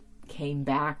Riley came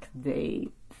back, they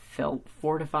felt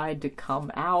fortified to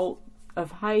come out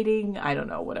of hiding. I don't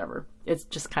know, whatever. It's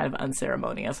just kind of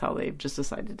unceremonious how they've just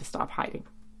decided to stop hiding.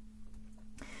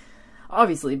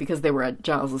 Obviously, because they were at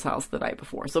Giles' house the night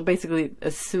before. So basically,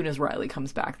 as soon as Riley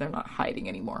comes back, they're not hiding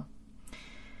anymore.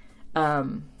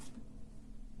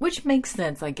 Which makes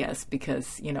sense, I guess,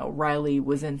 because, you know, Riley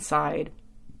was inside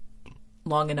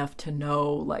long enough to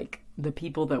know, like, the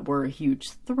people that were a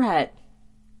huge threat,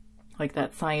 like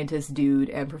that scientist dude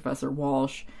and Professor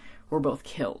Walsh, were both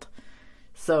killed.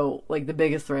 So, like, the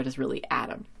biggest threat is really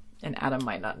Adam. And Adam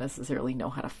might not necessarily know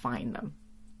how to find them.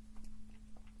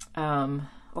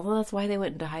 Although that's why they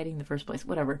went into hiding in the first place.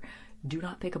 Whatever. Do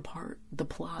not pick apart the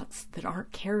plots that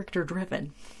aren't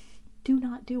character-driven. Do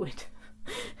not do it.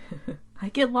 I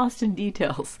get lost in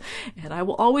details, and I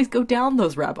will always go down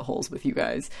those rabbit holes with you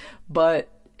guys, but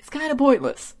it's kind of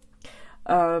pointless.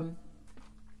 Okay.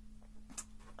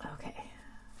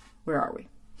 Where are we?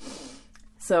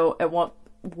 So,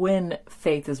 when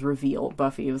Faith is revealed,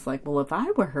 Buffy was like, well, if I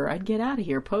were her, I'd get out of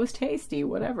here, post-hasty,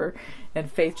 whatever.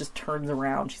 And Faith just turns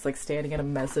around. She's like standing at a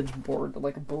message board,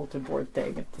 like a bulletin board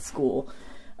thing at the school.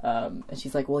 And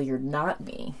she's like, well, you're not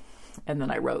me. And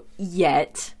then I wrote,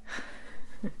 yet,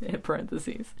 in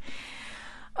parentheses.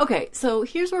 Okay, so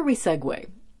here's where we segue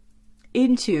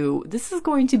into, this is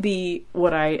going to be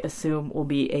what I assume will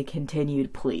be a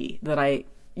continued plea that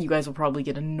you guys will probably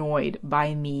get annoyed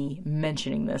by me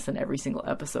mentioning this in every single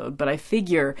episode, but I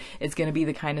figure it's going to be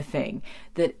the kind of thing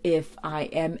that if I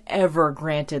am ever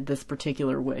granted this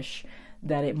particular wish,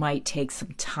 that it might take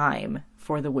some time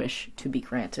for the wish to be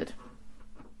granted.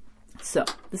 So,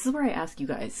 this is where I ask you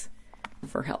guys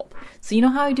for help. So you know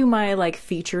how I do my, like,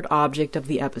 featured object of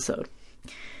the episode?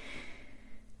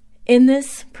 In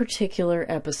this particular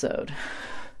episode,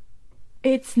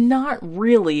 it's not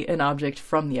really an object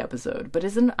from the episode, but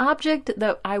it's an object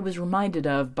that I was reminded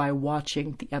of by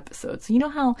watching the episode. So you know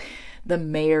how the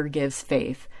mayor gives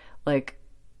Faith, like,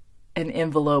 an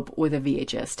envelope with a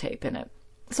VHS tape in it?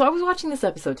 So I was watching this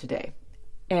episode today,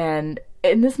 and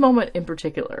in this moment in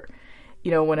particular, you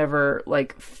know, whenever,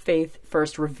 like, Faith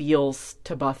first reveals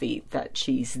to Buffy that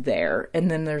she's there,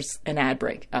 and then there's an ad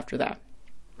break after that,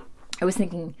 I was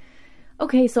thinking,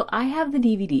 okay, so I have the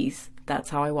DVDs.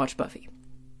 That's how I watch Buffy.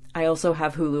 I also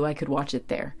have Hulu. I could watch it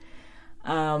there.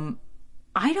 I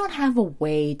don't have a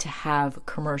way to have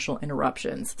commercial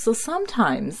interruptions. So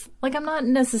sometimes, like, I'm not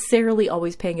necessarily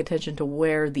always paying attention to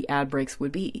where the ad breaks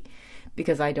would be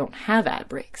because I don't have ad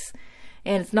breaks.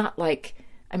 And it's not like,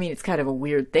 I mean, it's kind of a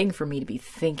weird thing for me to be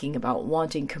thinking about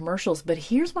wanting commercials, but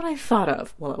here's what I thought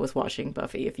of while I was watching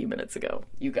Buffy a few minutes ago,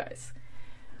 you guys.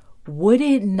 Would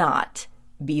it not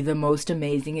be the most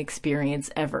amazing experience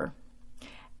ever?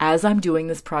 As I'm doing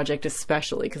this project,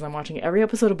 especially because I'm watching every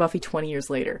episode of Buffy 20 years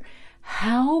later,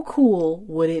 how cool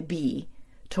would it be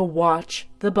to watch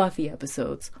the Buffy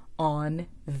episodes on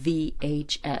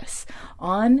VHS?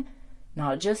 On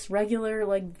not just regular,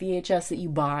 like, VHS that you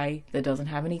buy that doesn't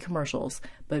have any commercials,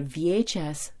 but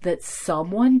VHS that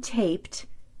someone taped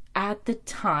at the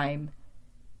time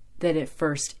that it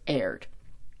first aired.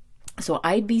 So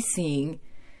I'd be seeing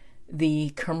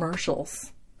the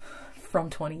commercials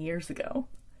from 20 years ago.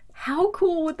 How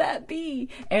cool would that be?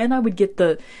 And I would get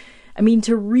to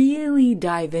really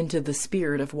dive into the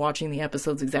spirit of watching the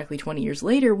episodes exactly 20 years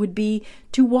later would be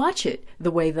to watch it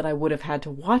the way that I would have had to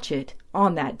watch it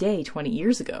on that day 20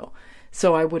 years ago.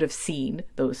 So I would have seen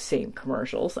those same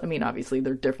commercials. I mean, obviously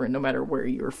they're different no matter where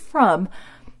you're from.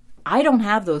 I don't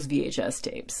have those VHS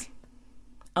tapes,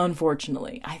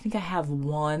 unfortunately. I think I have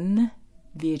one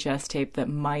VHS tape that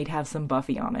might have some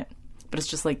Buffy on it. But it's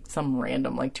just like some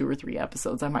random, like 2 or 3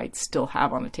 episodes I might still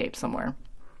have on a tape somewhere.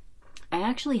 I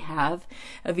actually have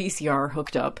a VCR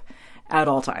hooked up at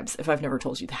all times, if I've never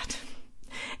told you that.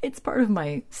 It's part of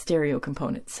my stereo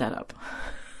component setup.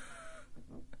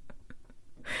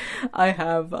 I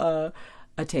have a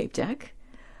tape deck,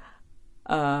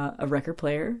 a record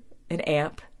player, an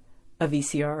amp, a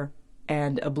VCR,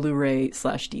 and a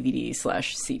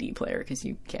Blu-ray/DVD/CD player, because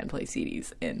you can play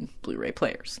CDs in Blu-ray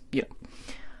players, you know.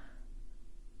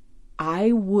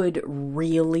 I would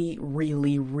really,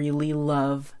 really, really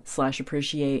love /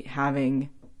 appreciate having,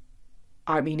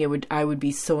 I would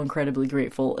be so incredibly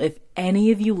grateful if any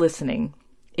of you listening,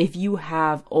 if you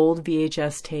have old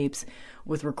VHS tapes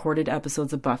with recorded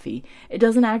episodes of Buffy. It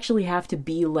doesn't actually have to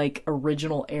be like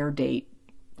original air date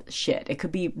shit. It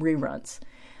could be reruns.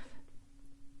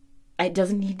 It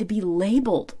doesn't need to be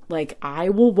labeled. Like, I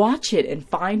will watch it and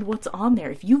find what's on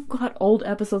there. If you've got old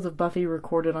episodes of Buffy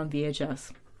recorded on VHS,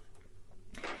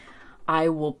 I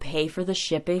will pay for the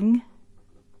shipping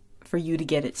for you to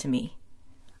get it to me.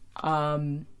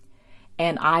 And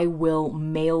I will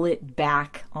mail it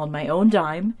back on my own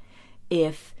dime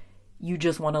if you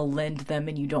just want to lend them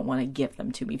and you don't want to give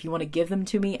them to me. If you want to give them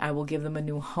to me, I will give them a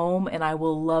new home and I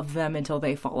will love them until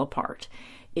they fall apart.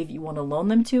 If you want to loan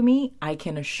them to me, I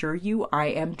can assure you I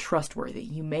am trustworthy.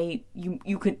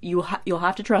 You'll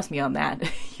have to trust me on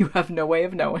that. You have no way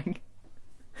of knowing.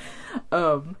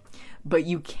 But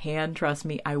you can trust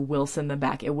me. I will send them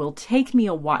back. It will take me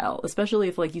a while, especially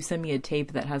if like you send me a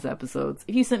tape that has episodes.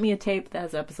 If you sent me a tape that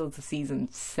has episodes of season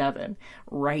 7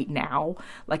 right now,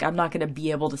 like I'm not going to be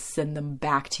able to send them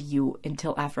back to you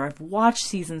until after I've watched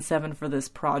season 7 for this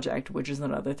project, which is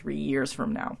another 3 years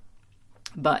from now.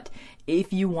 But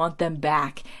if you want them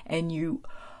back and you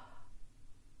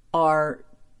are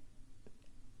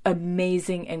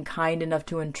amazing and kind enough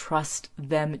to entrust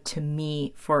them to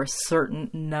me for a certain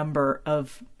number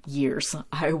of years,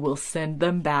 I will send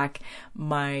them back.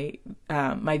 My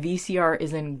VCR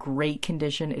is in great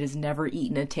condition. It has never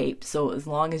eaten a tape. So as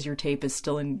long as your tape is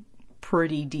still in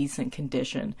pretty decent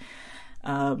condition,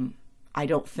 I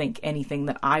don't think anything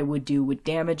that I would do would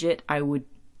damage it. I would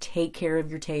take care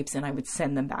of your tapes and I would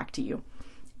send them back to you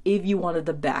if you wanted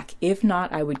them back. If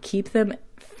not, I would keep them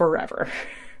forever.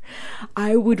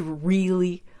 I would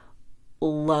really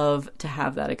love to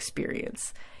have that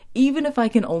experience. Even if I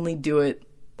can only do it,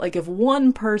 like if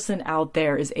one person out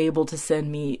there is able to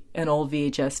send me an old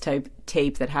VHS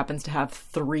tape that happens to have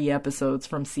 3 episodes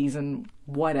from season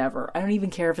whatever. I don't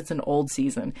even care if it's an old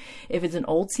season. If it's an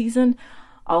old season,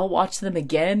 I'll watch them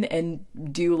again and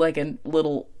do like a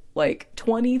little like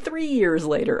 23 years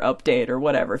later update or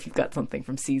whatever. If you've got something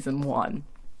from season 1.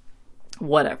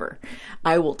 Whatever.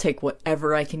 I will take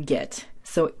whatever I can get.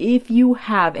 So if you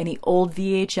have any old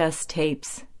VHS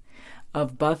tapes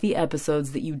of Buffy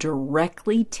episodes that you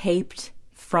directly taped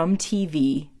from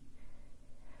TV,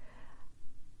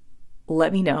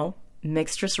 let me know.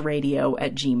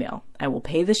 mixtressradio@gmail.com. I will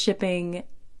pay the shipping.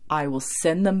 I will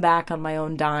send them back on my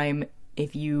own dime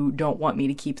if you don't want me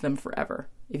to keep them forever.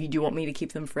 If you do want me to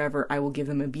keep them forever, I will give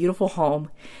them a beautiful home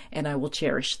and I will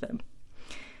cherish them.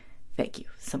 Thank you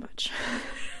so much.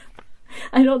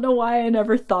 I don't know why I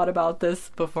never thought about this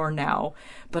before now,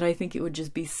 but I think it would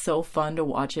just be so fun to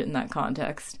watch it in that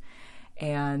context.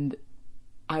 And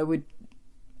I would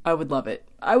love it.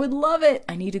 I would love it.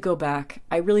 I need to go back.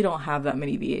 I really don't have that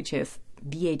many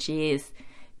VHS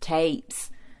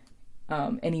tapes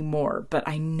anymore, but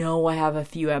I know I have a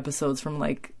few episodes from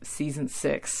like season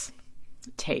 6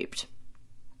 taped.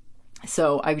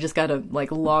 So I've just got to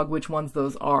like log which ones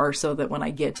those are so that when I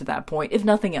get to that point, if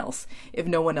nothing else, if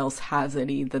no one else has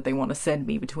any that they want to send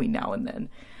me between now and then,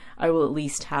 I will at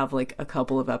least have like a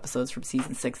couple of episodes from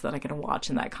season 6 that I can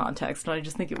watch in that context. And I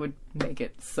just think it would make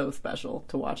it so special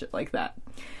to watch it like that.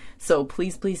 So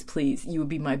please, please, please, you would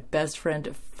be my best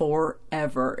friend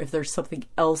forever. If there's something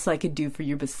else I could do for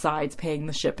you besides paying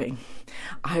the shipping,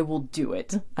 I will do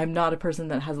it. I'm not a person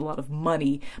that has a lot of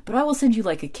money, but I will send you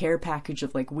like a care package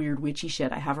of like weird witchy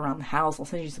shit I have around the house. I'll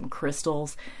send you some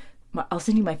crystals. I'll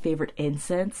send you my favorite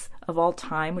incense of all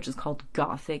time, which is called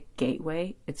Gothic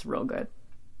Gateway. It's real good.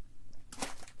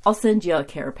 I'll send you a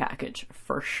care package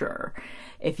for sure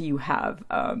if you have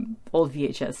old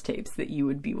VHS tapes that you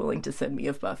would be willing to send me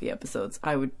of Buffy episodes.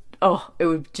 It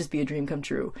would just be a dream come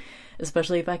true.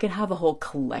 Especially if I could have a whole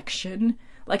collection.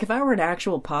 Like if I were an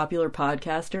actual popular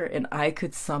podcaster and I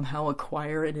could somehow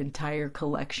acquire an entire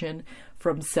collection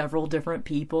from several different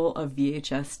people of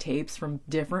VHS tapes from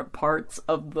different parts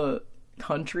of the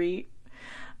country,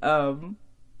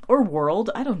 or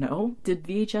world, I don't know. Did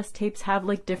VHS tapes have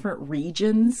like different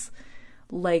regions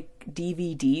like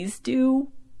DVDs do?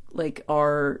 Like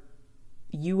are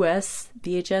US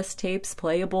VHS tapes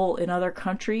playable in other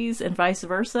countries and vice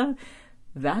versa?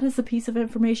 That is a piece of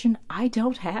information I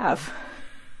don't have.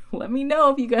 Let me know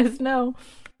if you guys know.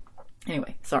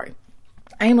 Anyway, sorry.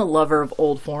 I am a lover of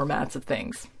old formats of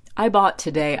things. I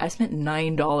spent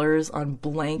 $9 on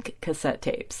blank cassette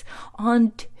tapes.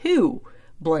 On 2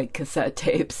 blank cassette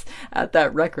tapes at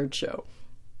that record show.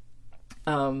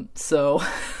 So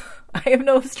I am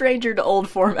no stranger to old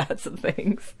formats of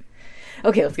things.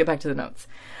 Okay, let's get back to the notes.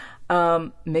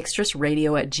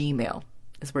 Mixtressradio@gmail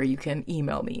is where you can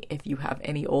email me if you have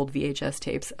any old VHS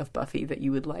tapes of Buffy that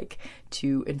you would like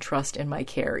to entrust in my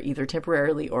care, either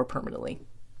temporarily or permanently.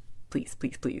 Please,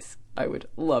 please, please. I would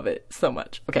love it so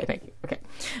much. Okay, thank you. Okay,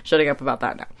 shutting up about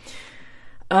that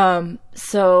now.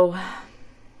 So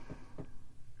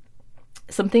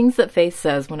some things that Faith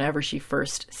says whenever she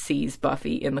first sees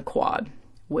Buffy in the quad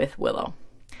with Willow.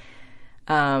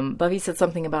 Buffy said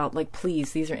something about, like,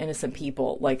 please, these are innocent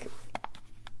people, like,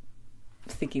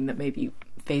 thinking that maybe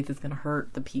Faith is going to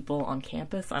hurt the people on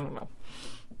campus. I don't know.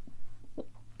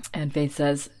 And Faith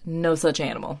says, no such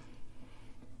animal.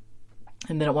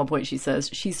 And then at one point she says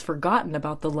she's forgotten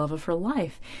about the love of her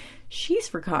life. She's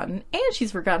forgotten, and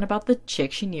she's forgotten about the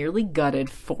chick she nearly gutted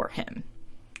for him.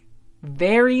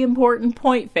 Very important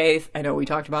point, Faith. I know we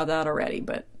talked about that already,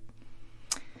 but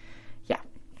yeah.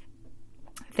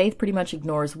 Faith pretty much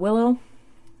ignores Willow,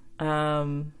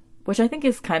 which I think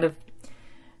is kind of,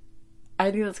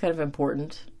 I think that's kind of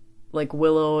important. Like,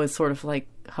 Willow is sort of like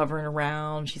hovering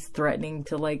around. She's threatening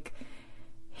to, like,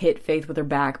 hit Faith with her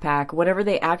backpack. Whenever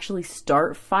they actually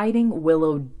start fighting,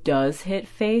 Willow does hit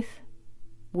Faith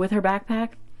with her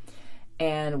backpack,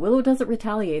 and Willow doesn't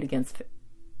retaliate against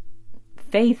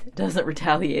Faith doesn't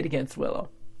retaliate against Willow.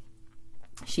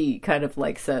 She kind of,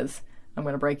 like, says, I'm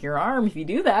going to break your arm if you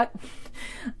do that.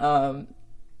 And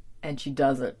she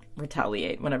doesn't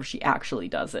retaliate whenever she actually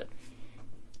does it.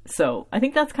 So I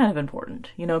think that's kind of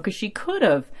important, you know, because she could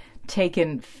have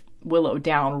taken Willow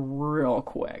down real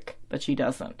quick, but she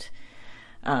doesn't.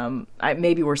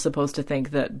 Maybe we're supposed to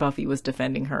think that Buffy was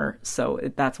defending her, so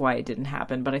that's why it didn't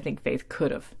happen. But I think Faith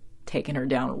could have taken her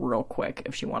down real quick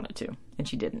if she wanted to, and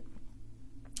she didn't.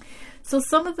 So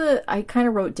I kind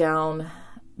of wrote down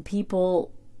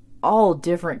people, all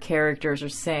different characters are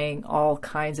saying all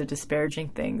kinds of disparaging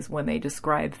things when they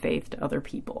describe Faith to other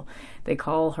people. They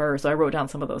call her, so I wrote down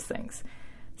some of those things: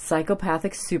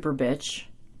 psychopathic super bitch,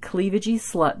 cleavagey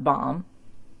slut bomb,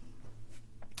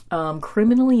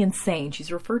 criminally insane.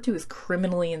 She's referred to as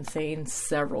criminally insane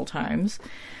several times.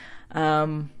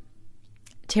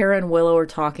 Tara and Willow are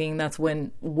talking. That's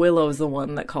when Willow's the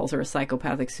one that calls her a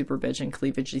psychopathic super bitch and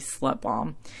cleavagey slut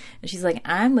bomb. And she's like,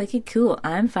 I'm wicked cool.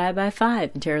 I'm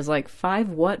 5x5. And Tara's like,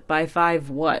 5 what by 5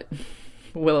 what?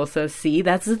 Willow says, see,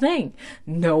 that's the thing.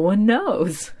 No one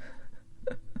knows.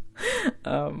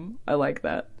 I like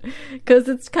that. Because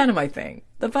it's kind of my thing.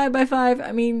 The 5x5,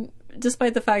 I mean,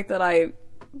 despite the fact that I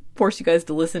force you guys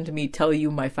to listen to me tell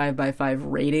you my 5x5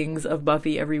 ratings of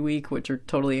Buffy every week, which are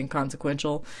totally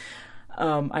inconsequential,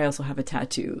 I also have a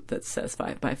tattoo that says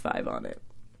 5x5 on it.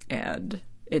 And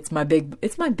it's my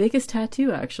biggest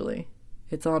tattoo, actually.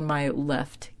 It's on my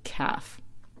left calf.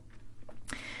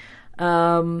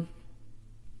 Xander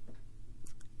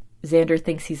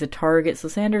thinks he's a target. So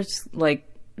Xander's, like,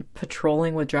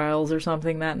 patrolling with Giles or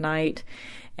something that night,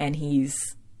 and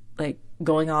he's, like,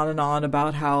 going on and on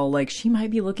about how, like, she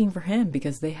might be looking for him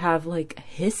because they have, like,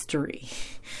 history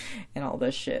and all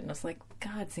this shit. And it's like,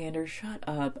 God, Xander, shut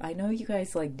up. I know you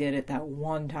guys, like, did it that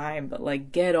one time, but,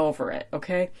 like, get over it,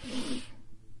 okay?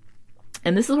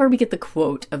 And this is where we get the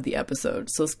quote of the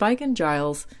episode. So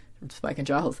Giles and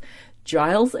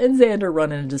Xander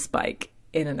run into Spike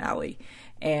in an alley,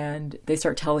 and they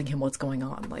start telling him what's going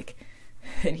on, like,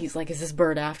 and he's like, is this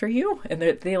bird after you? And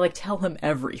they like tell him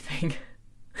everything.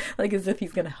 Like, as if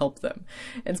he's gonna help them.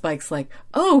 And Spike's like,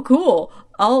 oh, cool.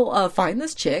 I'll find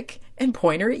this chick and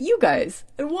point her at you guys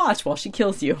and watch while she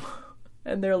kills you.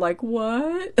 And they're like,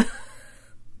 what?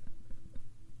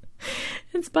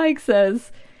 And Spike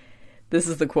says, this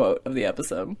is the quote of the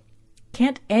episode: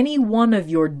 can't any one of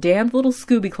your damned little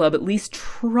Scooby Club at least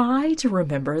try to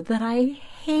remember that I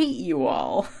hate you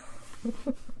all?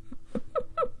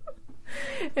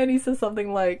 And he says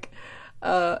something like,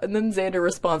 and then Xander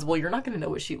responds, well, you're not going to know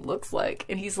what she looks like.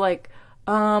 And he's like,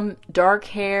 dark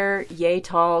hair, yay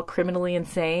tall, criminally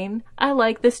insane. I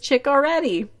like this chick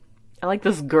already. I like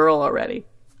this girl already.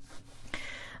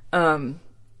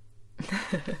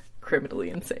 Criminally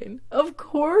insane. Of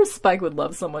course Spike would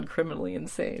love someone criminally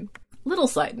insane. Little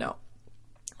side note.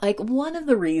 Like, one of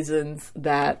the reasons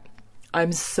that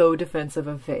I'm so defensive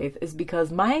of Faith is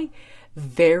because my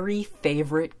very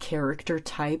favorite character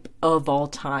type of all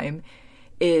time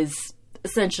is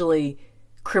essentially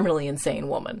criminally insane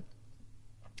woman.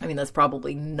 I mean, that's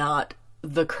probably not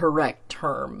the correct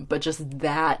term, but just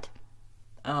that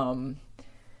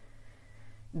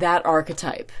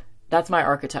archetype. That's my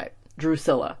archetype.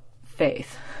 Drusilla,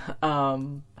 Faith,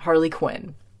 Harley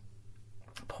Quinn,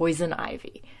 Poison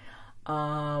Ivy.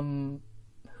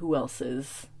 Who else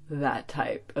is that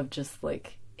type of just,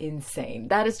 like, insane?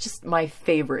 That is just my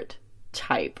favorite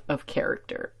type of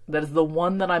character. That is the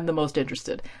one that I'm the most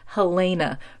interested.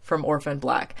 Helena from Orphan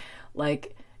Black.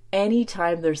 Like,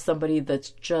 anytime there's somebody that's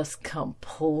just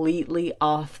completely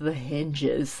off the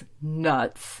hinges,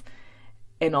 nuts,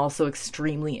 and also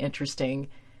extremely interesting,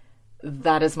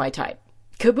 that is my type.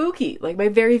 Kabuki, like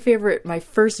my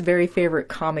first very favorite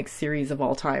comic series of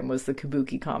all time was the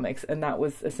Kabuki comics, and that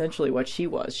was essentially what she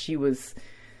was.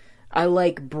 I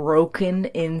like broken,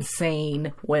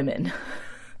 insane women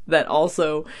that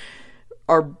also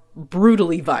are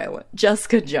brutally violent.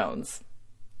 Jessica Jones,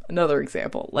 another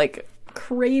example. Like,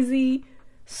 crazy,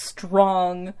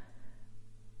 strong,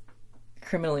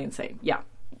 criminally insane. Yeah,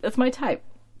 that's my type.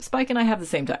 Spike and I have the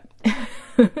same type.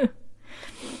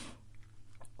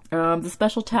 The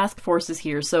special task force is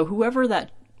here. So whoever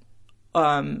that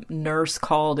nurse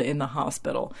called in the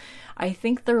hospital, I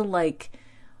think they're like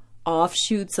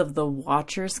offshoots of the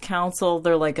Watchers Council.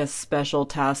 They're like a special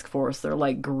task force. They're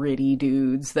like gritty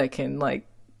dudes that can, like,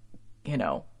 you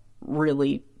know,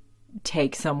 really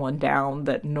take someone down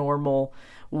that normal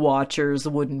Watchers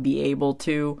wouldn't be able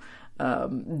to.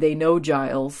 They know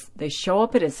Giles. They show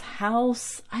up at his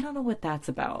house. I don't know what that's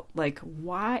about. Like,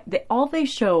 why? All they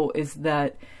show is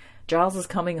that Giles is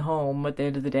coming home at the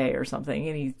end of the day or something,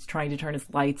 and he's trying to turn his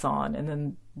lights on, and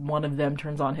then one of them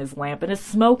turns on his lamp and is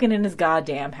smoking in his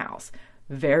goddamn house.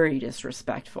 Very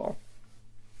disrespectful.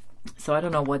 So I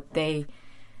don't know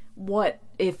what,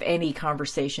 if any,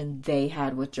 conversation they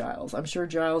had with Giles. I'm sure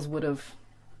Giles would have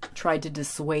tried to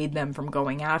dissuade them from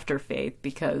going after Faith,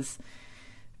 because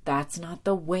that's not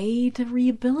the way to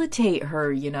rehabilitate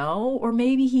her, you know? Or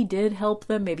maybe he did help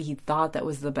them. Maybe he thought that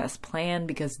was the best plan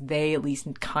because they at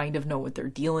least kind of know what they're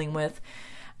dealing with,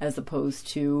 as opposed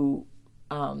to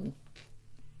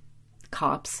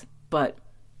cops. But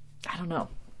I don't know.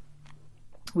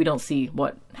 We don't see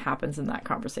what happens in that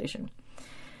conversation.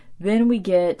 Then we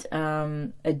get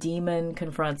a demon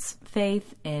confronts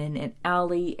Faith in an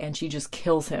alley, and she just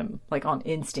kills him, like, on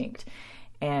instinct.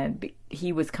 And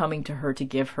he was coming to her to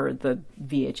give her the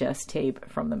VHS tape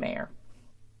from the mayor.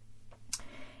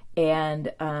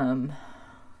 And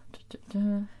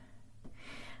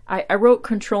I wrote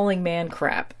controlling man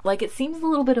crap. Like, it seems a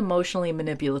little bit emotionally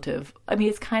manipulative. I mean,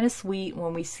 it's kind of sweet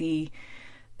when we see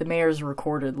the mayor's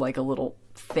recorded, like, a little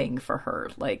thing for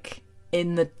her. Like,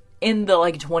 in the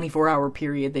like 24-hour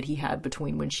period that he had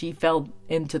between when she fell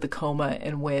into the coma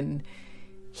and when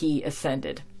he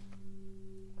ascended.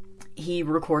 He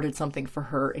recorded something for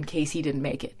her in case he didn't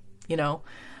make it, you know?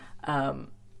 And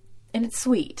it's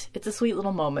sweet. It's a sweet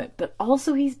little moment. But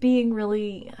also he's being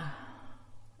really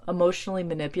emotionally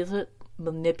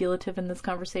manipulative in this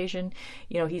conversation.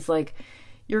 You know, he's like,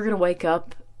 you're going to wake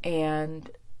up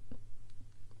and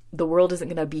the world isn't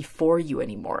going to be for you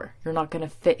anymore. You're not going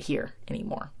to fit here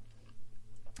anymore.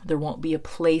 There won't be a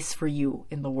place for you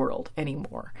in the world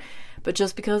anymore. But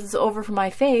just because it's over for my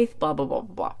Faith, blah, blah, blah,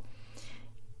 blah, blah.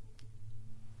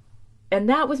 And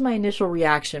that was my initial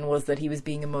reaction, was that he was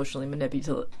being emotionally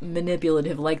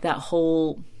manipulative, like that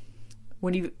whole,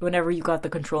 whenever you got the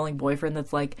controlling boyfriend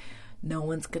that's like, no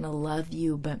one's gonna love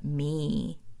you but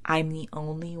me. I'm the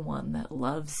only one that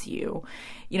loves you.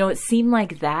 You know, it seemed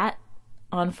like that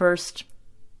on first.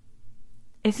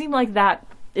 It just seemed like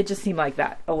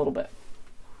that a little bit.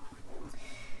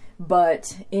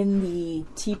 But in the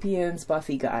TPN's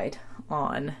Buffy guide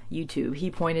on YouTube, he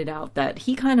pointed out that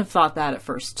he kind of thought that at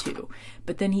first too.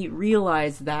 But then he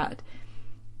realized that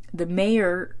the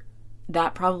mayor,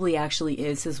 that probably actually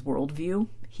is his worldview.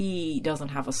 He doesn't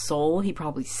have a soul. He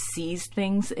probably sees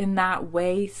things in that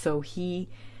way. So he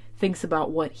thinks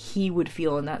about what he would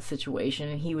feel in that situation.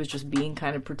 And he was just being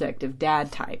kind of protective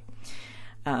dad type.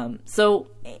 So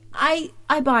I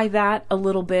buy that a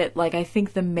little bit. Like, I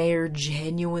think the mayor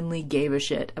genuinely gave a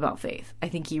shit about Faith. I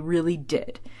think he really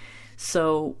did.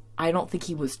 So I don't think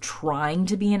he was trying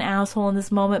to be an asshole in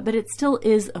this moment, but it still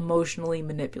is emotionally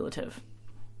manipulative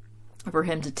for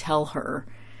him to tell her,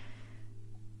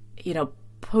 you know,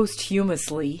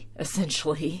 posthumously,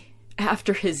 essentially,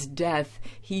 after his death,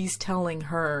 he's telling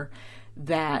her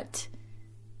that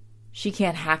she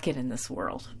can't hack it in this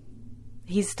world.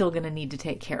 He's still going to need to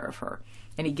take care of her.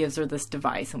 And he gives her this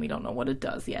device, and we don't know what it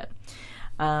does yet.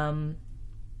 A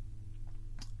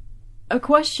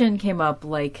question came up,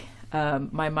 like,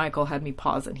 my Michael had me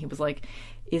pause, and he was like,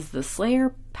 is the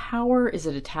Slayer power, is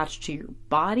it attached to your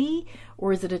body,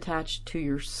 or is it attached to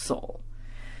your soul?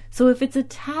 So if it's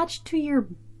attached to your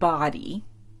body,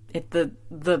 if the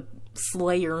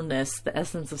Slayerness, the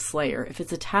essence of Slayer, if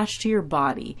it's attached to your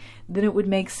body, then it would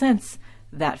make sense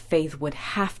that Faith would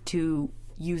have to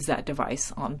use that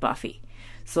device on Buffy.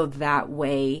 So that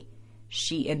way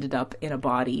she ended up in a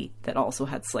body that also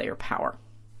had Slayer power.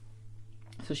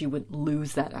 So she wouldn't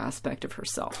lose that aspect of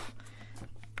herself.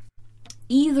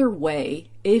 Either way,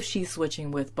 if she's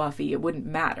switching with Buffy, it wouldn't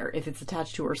matter. If it's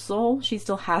attached to her soul, she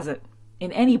still has it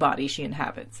in any body she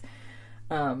inhabits.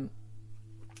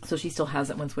 So she still has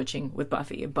it when switching with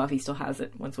Buffy, and Buffy still has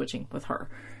it when switching with her.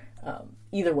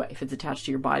 Either way, if it's attached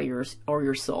to your body or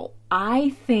your soul. I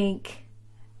think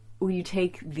when you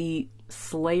take the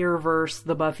Slayer-verse,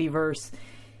 the Buffy-verse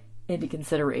into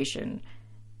consideration,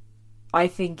 I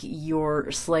think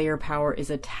your Slayer power is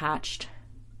attached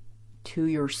to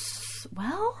your...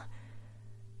 Well,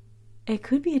 it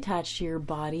could be attached to your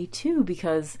body too,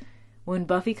 because when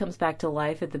Buffy comes back to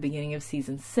life at the beginning of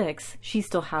season 6, she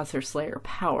still has her Slayer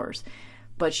powers,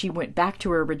 but she went back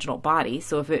to her original body,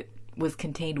 so if it was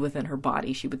contained within her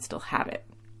body, she would still have it.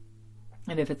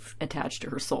 And if it's attached to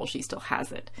her soul, she still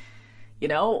has it. You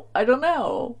know, I don't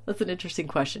know. That's an interesting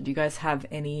question. Do you guys have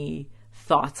any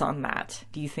thoughts on that?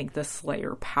 Do you think the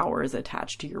Slayer power is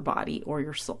attached to your body or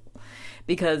your soul?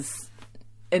 Because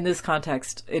in this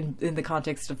context, in the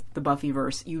context of the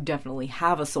Buffyverse, you definitely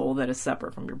have a soul that is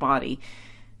separate from your body,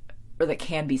 or that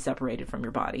can be separated from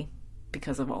your body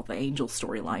because of all the angel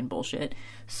storyline bullshit.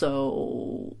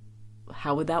 So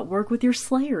how would that work with your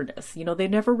Slayerness? You know, they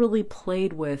never really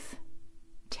played with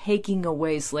taking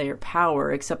away Slayer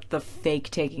power, except the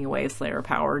fake taking away of Slayer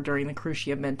power during the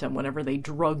Cruciamentum whenever they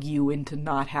drug you into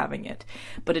not having it.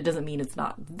 But it doesn't mean it's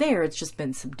not there, it's just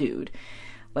been subdued.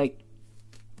 Like,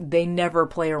 they never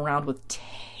play around with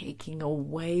taking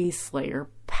away Slayer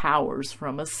powers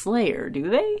from a Slayer, do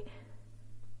they?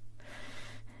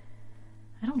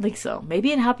 I don't think so.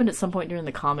 Maybe it happened at some point during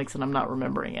the comics and I'm not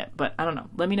remembering it, but I don't know.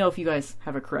 Let me know if you guys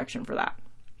have a correction for that.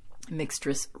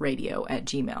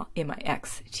 mixtressradio@gmail.com.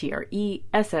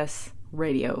 MIXTRESS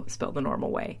radio, spelled the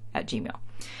normal way, @gmail.com.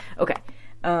 Okay.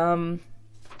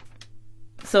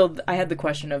 So I had the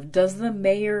question of, does the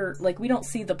mayor, like, we don't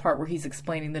see the part where he's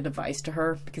explaining the device to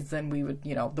her, because then we would,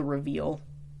 you know, the reveal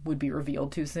would be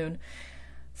revealed too soon.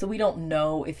 So we don't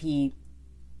know if he,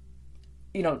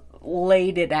 you know,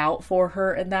 laid it out for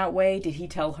her in that way. Did he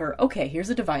tell her, okay,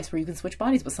 here's a device where you can switch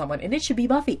bodies with someone, and it should be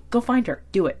Buffy. Go find her.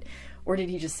 Do it. Or did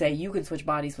he just say, you can switch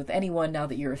bodies with anyone now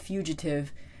that you're a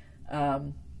fugitive?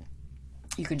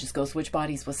 You can just go switch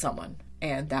bodies with someone,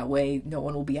 and that way no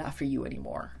one will be after you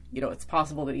anymore. You know, it's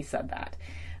possible that he said that.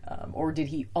 Or did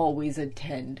he always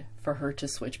intend for her to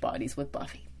switch bodies with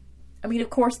Buffy? I mean, of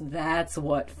course, that's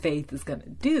what Faith is going to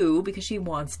do, because she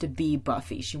wants to be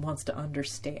Buffy. She wants to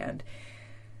understand.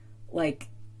 Like,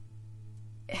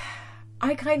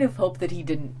 I kind of hope that he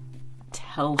didn't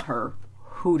tell her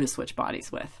who to switch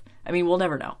bodies with. I mean, we'll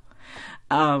never know.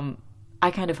 I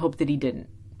kind of hope that he didn't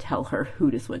tell her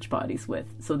who to switch bodies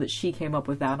with, so that she came up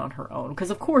with that on her own.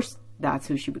 Because, of course, that's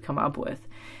who she would come up with.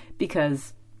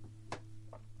 Because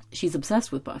she's obsessed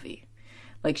with Buffy.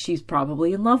 Like, she's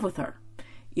probably in love with her.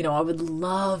 You know, I would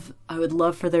love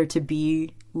for there to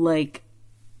be, like,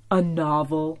 a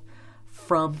novel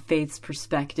from Faith's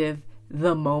perspective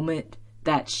the moment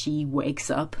that she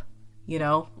wakes up. You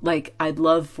know, like, I'd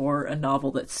love for a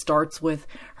novel that starts with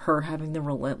her having the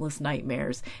relentless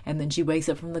nightmares, and then she wakes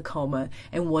up from the coma,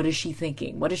 and what is she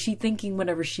thinking? What is she thinking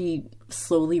whenever she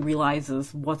slowly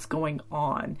realizes what's going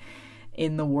on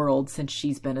in the world since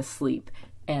she's been asleep,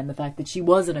 and the fact that she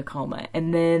was in a coma,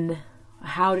 and then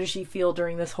how does she feel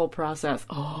during this whole process?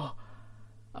 Oh,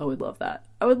 I would love that.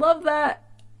 I would love that.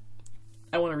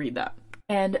 I want to read that.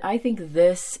 And I think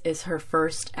this is her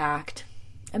first act.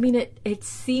 I mean, it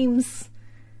seems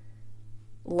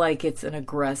like it's an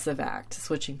aggressive act,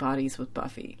 switching bodies with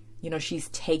Buffy. You know, she's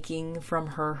taking from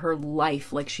her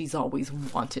life like she's always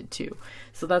wanted to.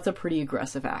 So that's a pretty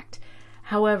aggressive act.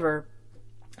 However,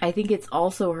 I think it's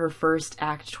also her first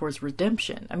act towards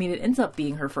redemption. I mean, it ends up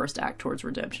being her first act towards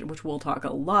redemption, which we'll talk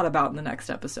a lot about in the next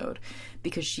episode.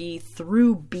 Because she,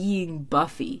 through being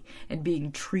Buffy and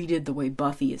being treated the way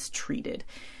Buffy is treated,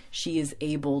 she is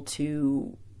able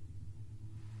to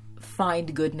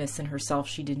find goodness in herself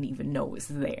she didn't even know was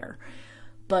there.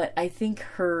 But I think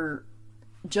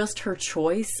just her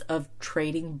choice of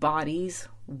trading bodies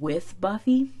with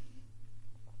Buffy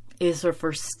is her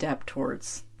first step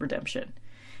towards redemption.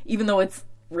 Even though it's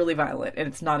really violent and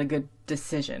it's not a good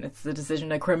decision. It's the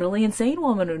decision a criminally insane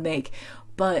woman would make.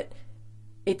 But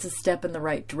it's a step in the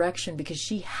right direction, because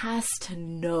she has to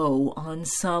know on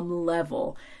some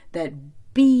level that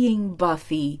being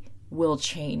Buffy will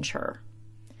change her.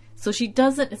 So she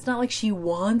doesn't, it's not like she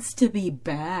wants to be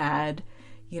bad.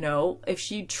 You know, if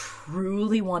she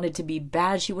truly wanted to be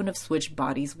bad, she wouldn't have switched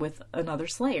bodies with another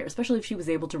Slayer, especially if she was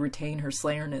able to retain her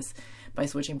Slayerness by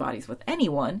switching bodies with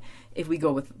anyone. If we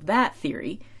go with that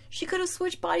theory, she could have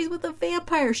switched bodies with a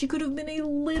vampire. She could have been a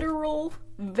literal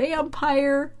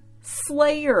vampire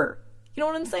slayer. You know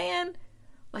what I'm saying?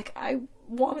 Like, I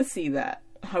want to see that.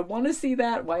 I want to see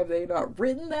that. Why have they not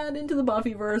written that into the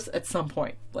Buffyverse at some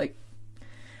point? Like,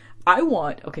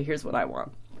 okay, here's what I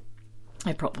want.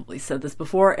 I probably said this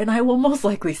before, and I will most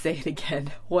likely say it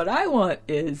again. What I want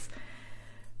is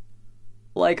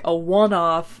like a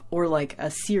one-off or like a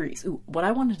series. Ooh, what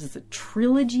I wanted is a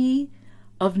trilogy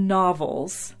of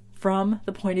novels from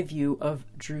the point of view of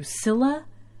Drusilla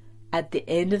at the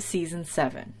end of season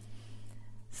 7.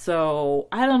 So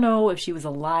I don't know if she was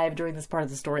alive during this part of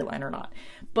the storyline or not,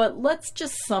 but let's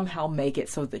just somehow make it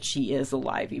so that she is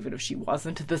alive, even if she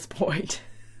wasn't at this point.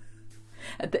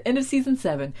 At the end of season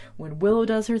 7, when Willow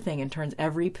does her thing and turns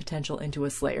every potential into a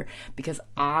slayer, because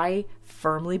I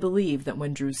firmly believe that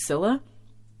when Drusilla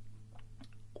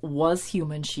was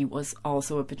human, she was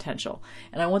also a potential.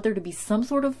 And I want there to be some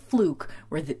sort of fluke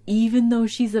where even though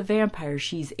she's a vampire,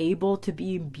 she's able to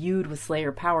be imbued with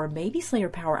Slayer power. Maybe Slayer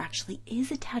power actually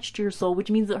is attached to your soul, which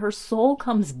means that her soul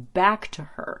comes back to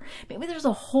her. Maybe there's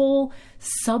a whole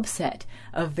subset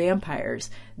of vampires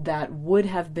that would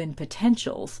have been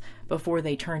potentials before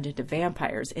they turned into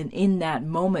vampires. And in that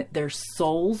moment, their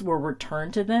souls were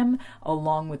returned to them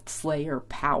along with Slayer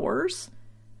powers.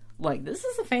 Like, this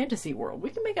is a fantasy world.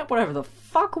 We can make up whatever the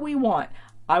fuck we want.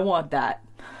 I want that.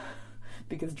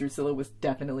 Because Drusilla was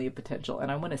definitely a potential.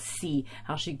 And I want to see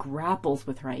how she grapples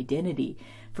with her identity.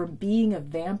 From being a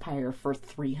vampire for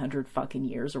 300 fucking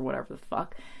years or whatever the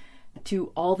fuck,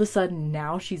 to all of a sudden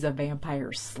now she's a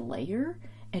vampire slayer.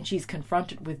 And she's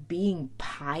confronted with being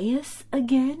pious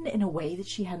again in a way that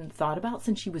she hadn't thought about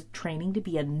since she was training to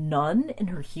be a nun in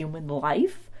her human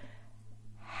life.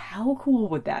 How cool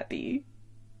would that be?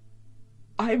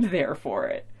 I'm there for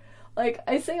it. Like,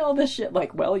 I say all this shit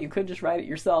like, well, you could just write it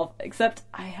yourself, except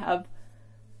I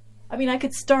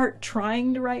could start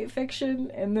trying to write fiction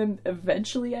and then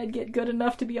eventually I'd get good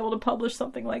enough to be able to publish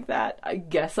something like that. I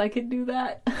guess I could do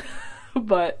that.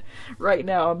 But right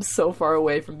now I'm so far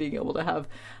away from being able to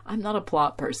I'm not a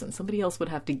plot person. Somebody else would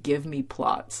have to give me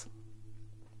plots.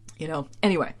 You know?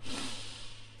 Anyway.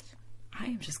 I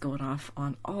am just going off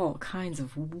on all kinds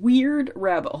of weird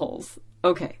rabbit holes.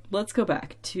 Okay, let's go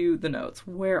back to the notes.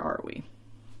 Where are we?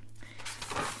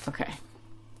 Okay.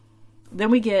 Then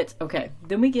we get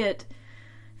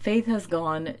Faith has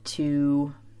gone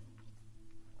to...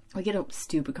 We get a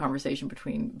stupid conversation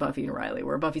between Buffy and Riley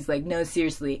where Buffy's like, no,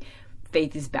 seriously,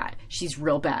 Faith is bad. She's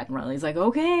real bad. And Riley's like,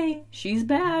 okay, she's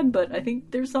bad, but I think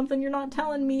there's something you're not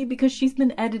telling me because she's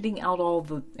been editing out all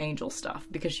the Angel stuff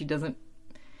because she doesn't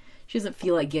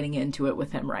feel like getting into it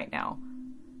with him right now.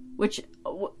 Which,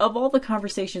 of all the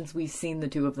conversations we've seen the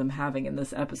two of them having in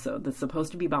this episode that's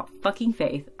supposed to be about fucking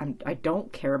Faith, I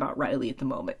don't care about Riley at the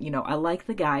moment. You know, I like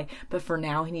the guy, but for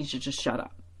now he needs to just shut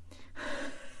up.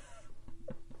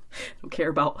 I don't care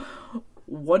about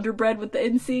Wonder Bread with the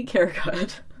NC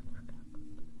haircut.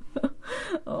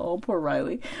 Oh, poor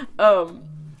Riley.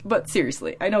 But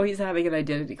seriously, I know he's having an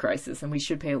identity crisis and we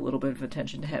should pay a little bit of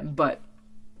attention to him, but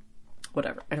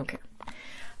whatever, I don't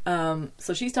care.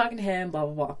 So she's talking to him, blah,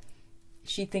 blah, blah.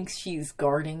 She thinks she's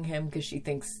guarding him because she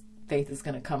thinks Faith is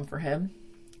going to come for him.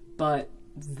 But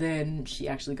then she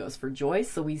actually goes for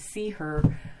Joyce. So we see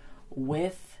her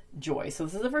with Joyce. So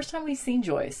this is the first time we've seen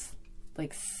Joyce,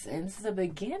 like, since the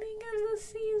beginning of the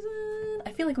season.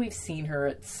 I feel like we've seen her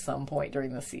at some point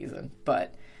during the season,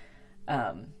 but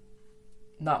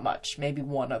not much. Maybe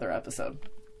one other episode.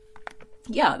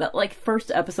 Yeah, that, like, first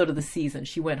episode of the season,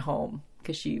 she went home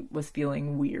because she was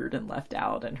feeling weird and left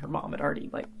out, and her mom had already,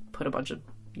 like, put a bunch of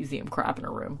museum crap in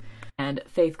her room. And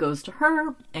Faith goes to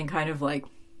her and kind of, like,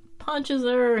 punches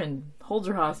her and holds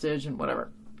her hostage and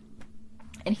whatever.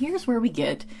 And here's where we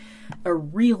get a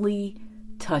really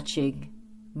touching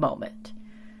moment.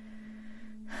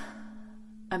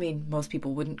 I mean, most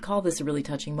people wouldn't call this a really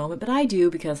touching moment, but I do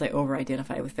because I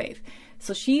over-identify with Faith.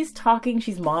 So she's talking,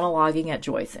 she's monologuing at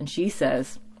Joyce, and she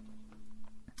says,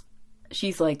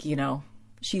 she's like, you know,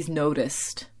 she's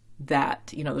noticed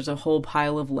that, you know, there's a whole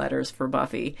pile of letters for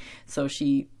Buffy, so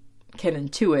she can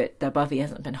intuit that Buffy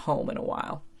hasn't been home in a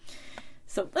while.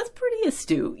 So that's pretty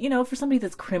astute, you know, for somebody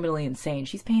that's criminally insane.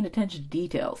 She's paying attention to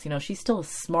details, you know, she's still a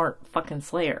smart fucking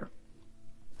slayer.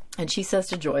 And she says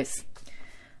to Joyce,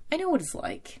 I know what it's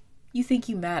like. You think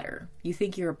you matter. You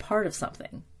think you're a part of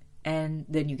something. And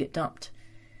then you get dumped.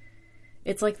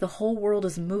 It's like the whole world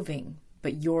is moving,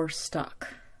 but you're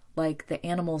stuck. Like the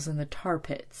animals in the tar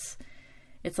pits.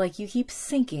 It's like you keep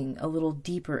sinking a little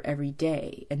deeper every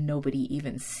day and nobody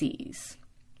even sees.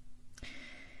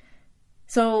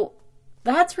 So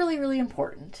that's really, really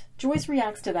important. Joyce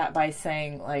reacts to that by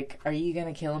saying, like, are you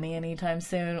gonna kill me anytime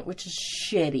soon? Which is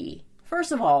shitty.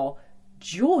 First of all,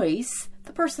 Joyce,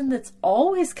 the person that's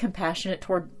always compassionate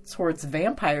towards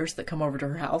vampires that come over to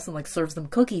her house and, like, serves them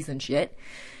cookies and shit,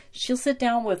 she'll sit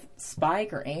down with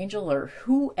Spike or Angel or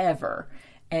whoever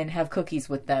and have cookies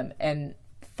with them and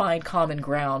find common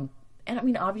ground. And, I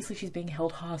mean, obviously she's being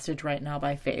held hostage right now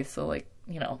by Faith, so, like,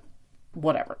 you know,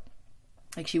 whatever.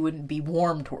 Like, she wouldn't be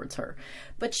warm towards her.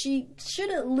 But she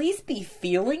should at least be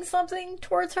feeling something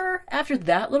towards her after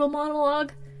that little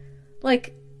monologue.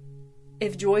 Like,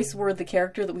 if Joyce were the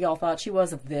character that we all thought she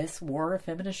was, if this were a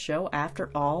feminist show after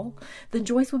all, then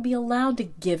Joyce would be allowed to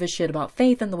give a shit about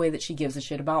Faith in the way that she gives a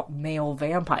shit about male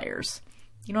vampires.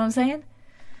 You know what I'm saying?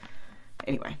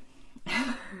 Anyway.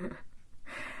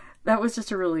 That was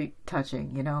just a really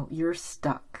touching, you know? You're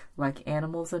stuck like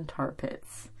animals in tar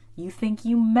pits. You think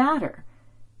you matter.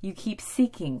 You keep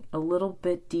seeking a little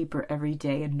bit deeper every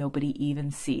day and nobody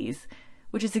even sees.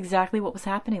 Which is exactly what was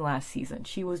happening last season.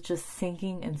 She was just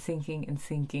sinking and sinking and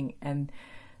sinking, and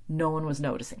no one was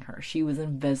noticing her. She was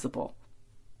invisible.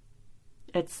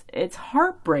 It's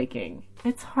heartbreaking.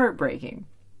 It's heartbreaking.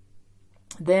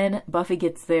 Then Buffy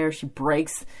gets there. She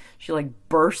like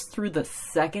bursts through the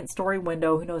second story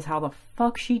window. Who knows how the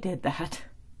fuck she did that?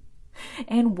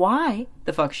 And why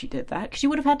the fuck she did that? 'Cause she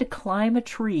would have had to climb a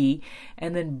tree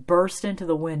and then burst into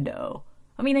the window.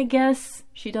 I mean, I guess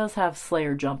she does have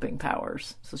Slayer jumping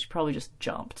powers, so she probably just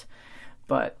jumped.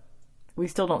 But we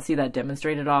still don't see that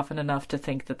demonstrated often enough to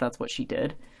think that that's what she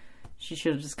did. She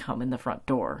should have just come in the front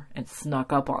door and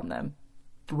snuck up on them.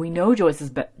 We know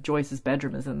Joyce's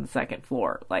bedroom is in the second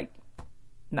floor. Like,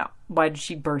 no. Why did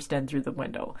she burst in through the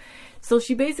window? So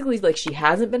she basically, like, she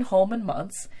hasn't been home in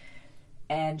months,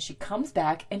 and she comes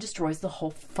back and destroys the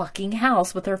whole fucking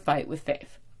house with her fight with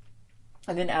Faith.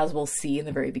 And then, as we'll see in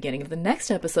the very beginning of the next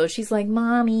episode, she's like,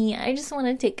 Mommy, I just want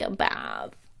to take a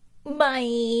bath.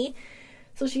 Bye.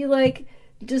 So she, like,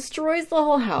 destroys the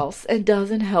whole house and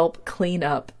doesn't help clean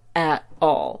up at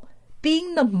all.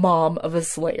 Being the mom of a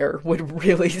Slayer would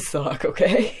really suck,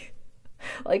 okay?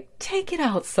 Like, take it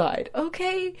outside,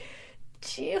 okay?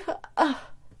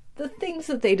 The things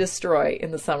that they destroy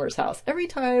in the Summers house. Every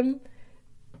time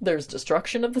there's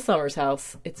destruction of the Summers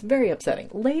house, it's very upsetting.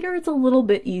 Later, it's a little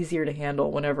bit easier to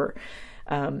handle whenever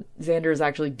Xander is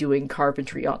actually doing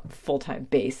carpentry on a full-time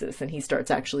basis and he starts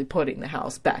actually putting the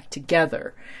house back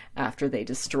together after they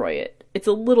destroy it. It's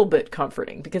a little bit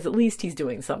comforting because at least he's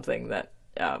doing something that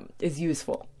is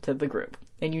useful to the group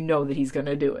and you know that he's going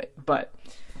to do it. But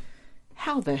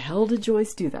how the hell did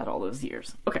Joyce do that all those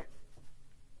years? Okay.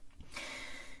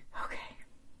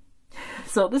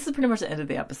 So this is pretty much the end of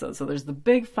the episode. So there's the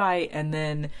big fight, and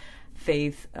then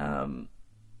Faith,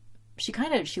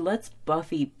 she lets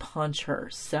Buffy punch her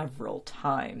several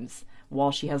times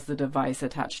while she has the device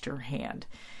attached to her hand,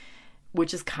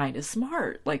 which is kind of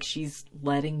smart. Like, she's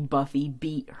letting Buffy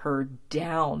beat her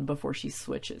down before she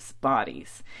switches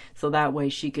bodies. So that way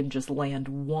she can just land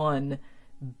one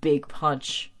big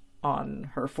punch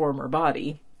on her former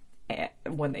body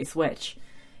when they switch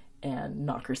and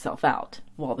knock herself out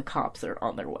while the cops are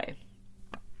on their way.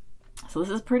 So this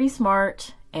is pretty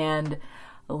smart, and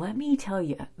let me tell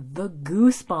you, the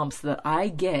goosebumps that I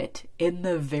get in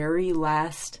the very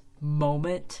last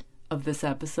moment of this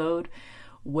episode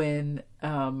when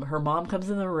her mom comes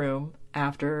in the room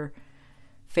after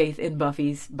Faith in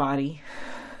Buffy's body.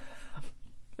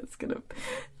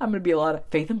 I'm gonna be a lot of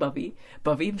Faith and Buffy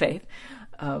and Faith.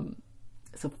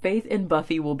 So Faith and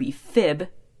Buffy will be Fib,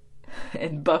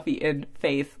 and Buffy and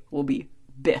Faith will be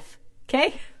Biff.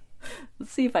 Okay?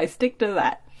 Let's see if I stick to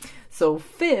that. So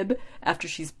Fib, after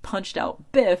she's punched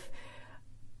out Biff,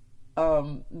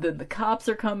 then the cops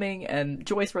are coming and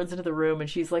Joyce runs into the room and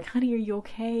she's like, honey, are you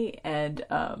okay? And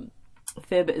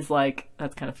Fib is like,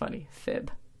 that's kind of funny.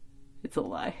 Fib. It's a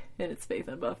lie. And it's Faith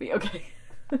and Buffy. Okay.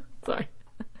 Sorry.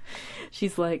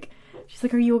 She's like,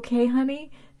 are you okay,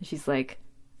 honey? And she's like,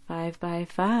 5 by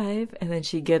 5, and then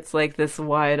she gets like this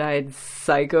wide-eyed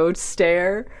psycho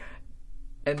stare,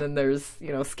 and then there's,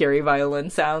 you know, scary violin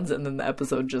sounds, and then the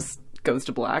episode just goes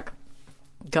to black.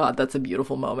 God, that's a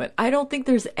beautiful moment. I don't think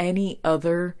there's any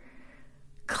other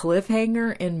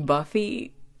cliffhanger in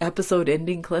Buffy, episode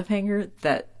ending cliffhanger,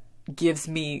 that gives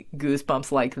me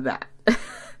goosebumps like that.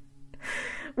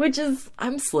 Which is,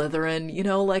 I'm Slytherin, you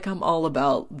know, like, I'm all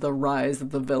about the rise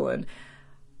of the villain.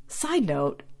 Side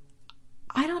note,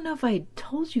 I don't know if I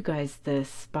told you guys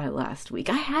this by last week.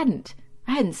 I hadn't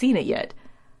seen it yet.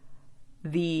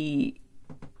 The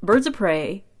Birds of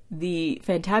Prey, the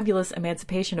Fantabulous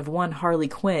Emancipation of One Harley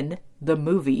Quinn, the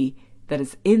movie that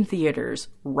is in theaters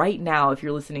right now, if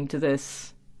you're listening to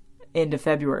this into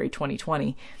February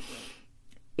 2020,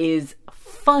 is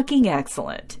fucking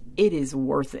excellent. It is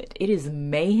worth it. It is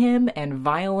mayhem and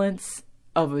violence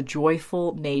of a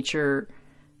joyful nature.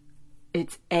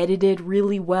 It's edited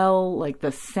really well, like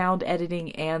the sound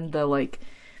editing and the like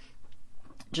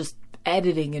just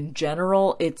editing in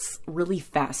general. It's really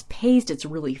fast paced. It's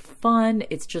really fun.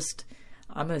 It's just,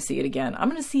 I'm going to see it again. I'm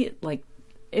going to see it like,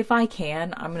 if I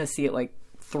can, I'm going to see it like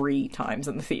 3 times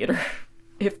in the theater,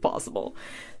 if possible.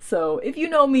 So if you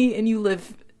know me and you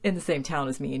live in the same town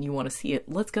as me and you want to see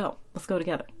it, let's go. Let's go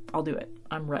together. I'll do it.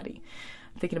 I'm ready.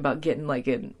 I'm thinking about getting like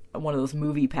in one of those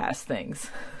movie pass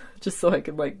things just so I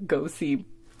can like go see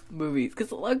movies.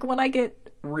 Because look, when I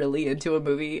get really into a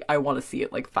movie, I want to see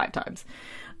it like 5 times.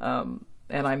 And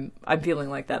I'm feeling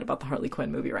like that about the Harley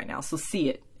Quinn movie right now. So see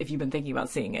it if you've been thinking about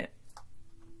seeing it.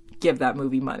 Give that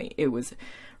movie money. It was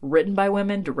written by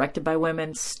women, directed by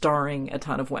women, starring a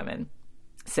ton of women.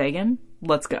 Sagan,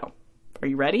 let's go. Are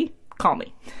you ready? Call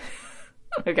me.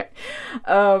 Okay.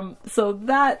 So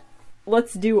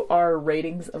let's do our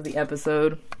ratings of the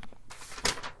episode.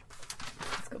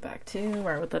 Let's go back to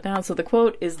where I wrote that down. So the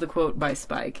quote is the quote by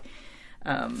Spike.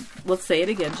 Let's say it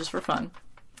again just for fun.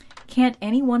 Can't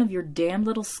any one of your damn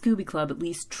little Scooby Club at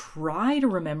least try to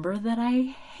remember that I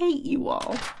hate you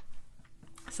all?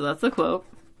 So that's the quote.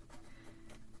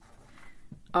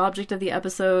 Object of the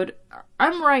episode.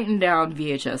 I'm writing down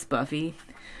VHS Buffy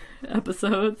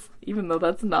episodes, even though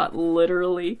that's not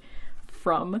literally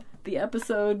from the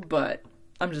episode, but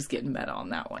I'm just getting meta on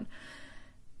that one.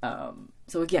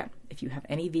 So again, if you have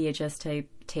any VHS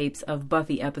tapes of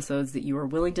Buffy episodes that you are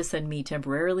willing to send me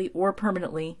temporarily or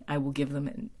permanently, I will give them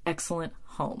an excellent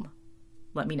home.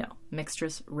 Let me know.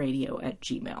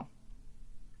 mixtressradio@gmail.com.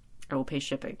 I will pay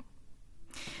shipping.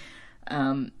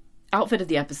 Outfit of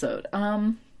the episode.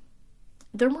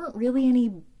 There weren't really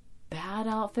any bad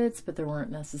outfits, but there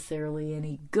weren't necessarily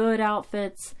any good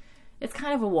outfits. It's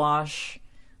kind of a wash.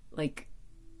 Like,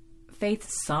 Faith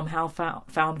somehow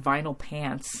found vinyl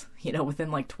pants,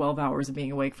 within like 12 hours of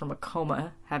being awake from a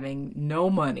coma, having no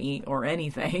money or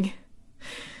anything.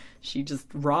 She just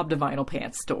robbed a vinyl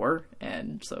pants store,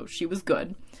 and so she was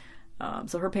good.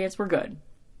 So her pants were good.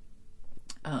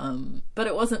 But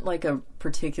it wasn't like a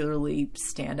particularly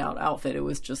standout outfit. It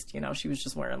was just, she was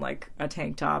just wearing like a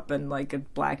tank top and like a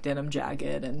black denim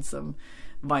jacket and some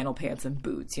vinyl pants and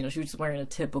boots. She was just wearing a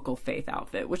typical Faith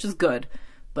outfit, which is good,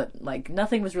 but like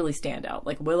nothing was really standout.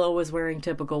 Like Willow was wearing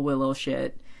typical Willow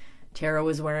shit. Tara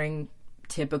was wearing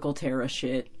typical Tara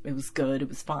shit. It was good. It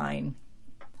was fine.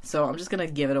 So I'm just going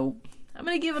to give it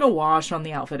a wash on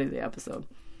the outfit of the episode.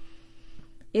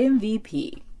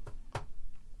 MVP.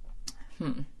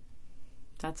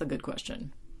 That's a good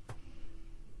question.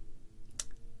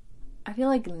 I feel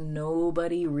like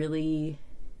nobody really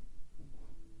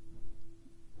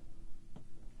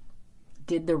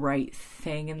did the right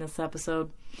thing in this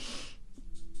episode.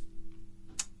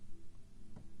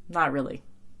 Not really.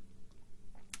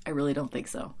 I really don't think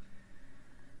so.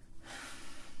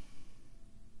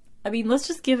 I mean, let's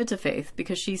just give it to Faith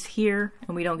because she's here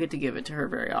and we don't get to give it to her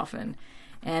very often.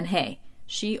 And hey,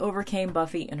 she overcame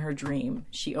Buffy in her dream.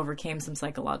 She overcame some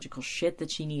psychological shit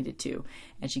that she needed to.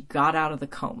 And she got out of the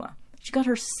coma. She got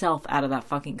herself out of that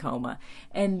fucking coma.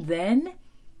 And then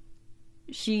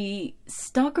she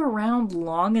stuck around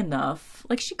long enough.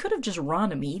 Like, she could have just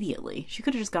run immediately. She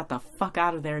could have just got the fuck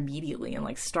out of there immediately and,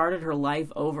 like, started her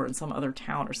life over in some other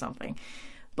town or something.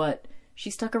 But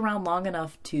she stuck around long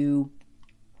enough to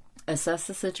assess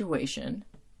the situation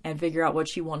and figure out what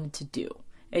she wanted to do.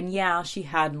 And yeah, she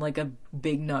had like a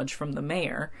big nudge from the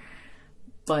mayor,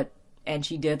 and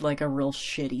she did like a real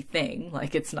shitty thing.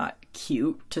 Like, it's not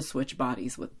cute to switch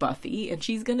bodies with Buffy, and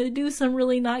she's gonna do some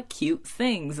really not cute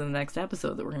things in the next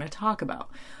episode that we're gonna talk about.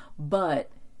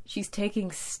 But she's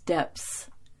taking steps.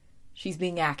 She's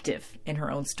being active in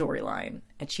her own storyline,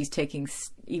 and she's taking,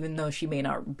 even though she may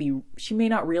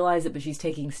not realize it, but she's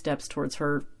taking steps towards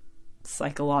her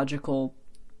psychological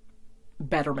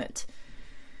betterment.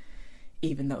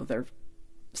 Even though they're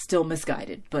still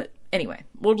misguided. But anyway,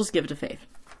 we'll just give it to Faith.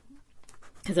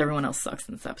 Because everyone else sucks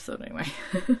in this episode anyway.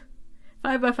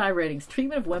 5/5 ratings.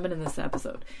 Treatment of women in this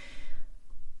episode.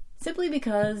 Simply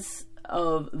because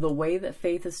of the way that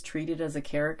Faith is treated as a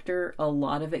character, a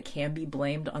lot of it can be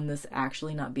blamed on this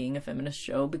actually not being a feminist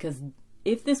show. Because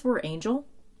if this were Angel,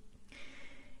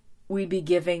 we'd be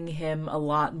giving him a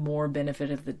lot more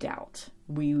benefit of the doubt.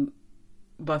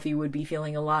 Buffy would be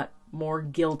feeling a lot more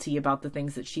guilty about the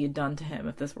things that she had done to him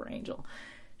if this were Angel.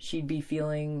 She'd be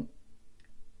feeling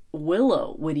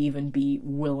Willow would even be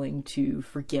willing to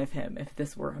forgive him if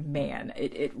this were a man.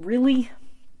 It really,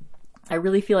 I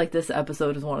really feel like this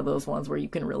episode is one of those ones where you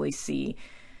can really see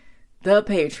the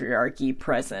patriarchy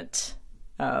present.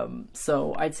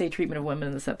 So I'd say treatment of women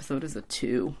in this episode is a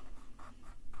 2.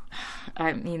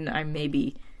 I mean, I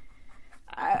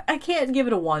can't give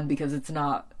it a 1 because it's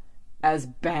not as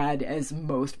bad as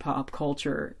most pop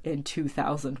culture in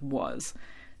 2000 was.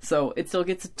 So it still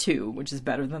gets a 2, which is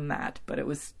better than that, but it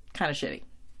was kind of shitty.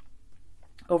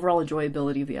 Overall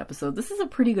enjoyability of the episode. This is a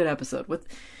pretty good episode, with,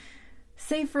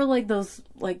 save for like those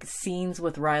like scenes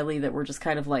with Riley that were just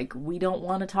kind of like, we don't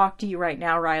want to talk to you right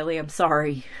now, Riley. I'm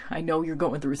sorry. I know you're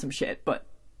going through some shit, but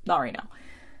not right now.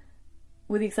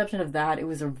 With the exception of that, it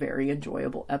was a very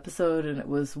enjoyable episode, and it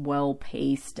was well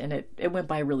paced, and it went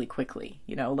by really quickly.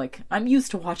 You know, like, I'm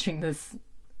used to watching this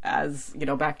as, you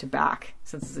know, back to back,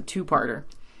 since it's a 2-parter.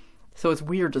 So it's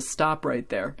weird to stop right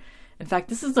there. In fact,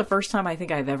 this is the first time I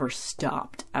think I've ever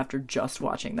stopped after just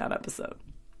watching that episode.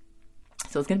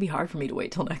 So it's going to be hard for me to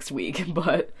wait till next week,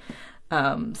 but,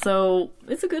 so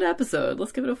it's a good episode.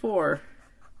 Let's give it a 4.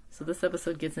 So this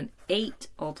episode gets an 8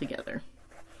 altogether.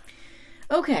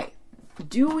 Okay.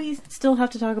 Do we still have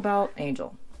to talk about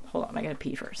Angel? Hold on, I gotta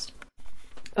pee first.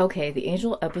 Okay, the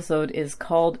Angel episode is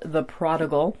called The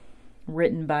Prodigal,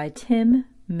 written by Tim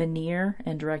Minear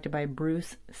and directed by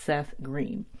Bruce Seth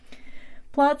Green.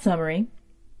 Plot summary.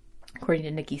 According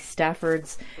to Nikki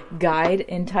Stafford's guide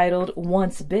entitled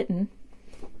Once Bitten,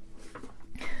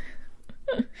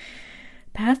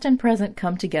 past and present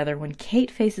come together when Kate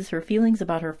faces her feelings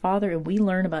about her father, and we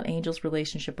learn about Angel's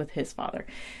relationship with his father.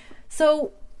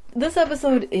 So, this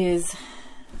episode is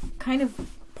kind of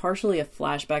partially a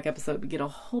flashback episode. We get a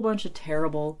whole bunch of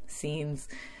terrible scenes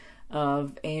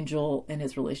of Angel and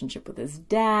his relationship with his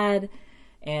dad,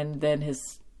 and then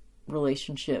his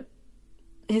relationship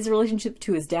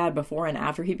to his dad before and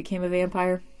after he became a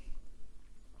vampire.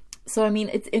 So, I mean,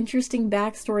 it's interesting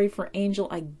backstory for Angel,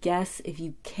 I guess, if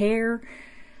you care.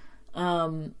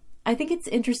 I think it's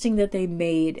interesting that they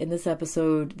made, in this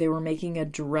episode, they were making a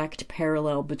direct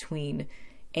parallel between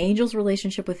Angel's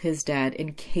relationship with his dad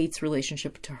and Kate's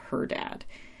relationship to her dad.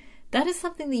 That is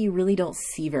something that you really don't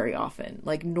see very often.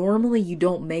 Like, normally you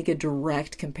don't make a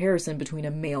direct comparison between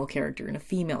a male character and a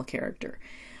female character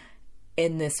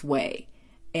in this way.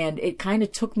 And it kind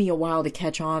of took me a while to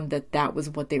catch on that that was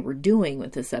what they were doing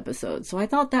with this episode. So I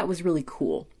thought that was really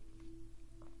cool.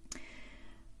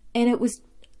 And it was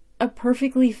a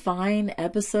perfectly fine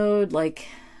episode. Like,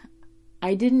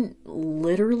 I didn't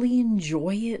literally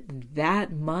enjoy it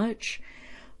that much,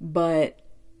 but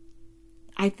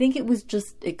I think it was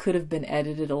just, it could have been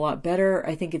edited a lot better.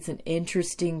 I think it's an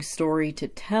interesting story to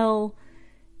tell.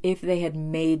 If they had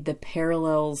made the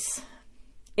parallels,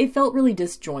 it felt really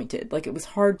disjointed. Like, it was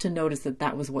hard to notice that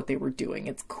that was what they were doing.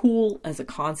 It's cool as a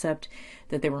concept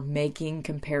that they were making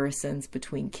comparisons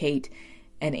between Kate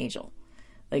and Angel.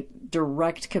 Like,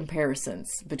 direct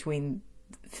comparisons between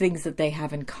things that they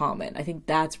have in common. I think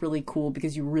that's really cool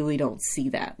because you really don't see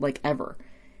that, like, ever.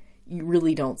 You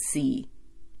really don't see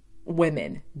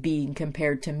women being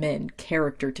compared to men,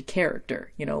 character to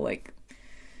character, you know, like,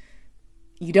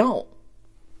 you don't.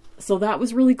 So that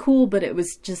was really cool, but it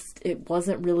was just, it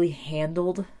wasn't really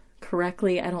handled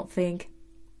correctly, I don't think.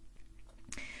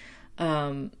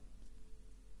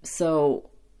 So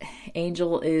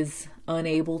Angel is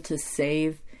unable to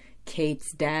save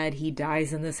Kate's dad. He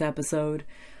dies in this episode.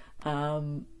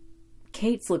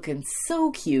 Kate's looking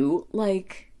so cute,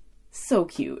 like, so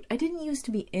cute. I didn't used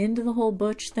to be into the whole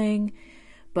butch thing,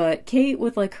 but Kate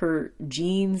with, like, her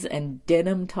jeans and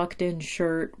denim tucked in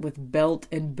shirt with belt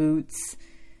and boots,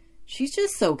 she's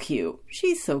just so cute.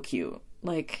 She's so cute.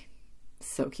 Like,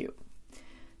 so cute.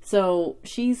 So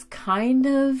she's kind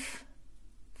of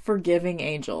forgiving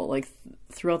Angel. Like,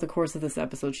 throughout the course of this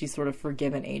episode, she's sort of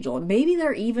forgiven Angel. And maybe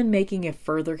they're even making a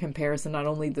further comparison, not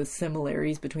only the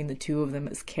similarities between the two of them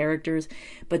as characters,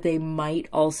 but they might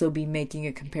also be making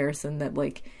a comparison that,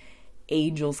 like,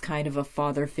 Angel's kind of a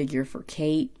father figure for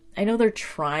Kate. I know they're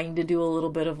trying to do a little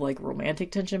bit of, like,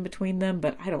 romantic tension between them,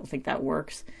 but I don't think that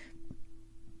works.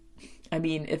 I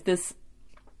mean, if this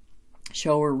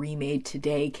show were remade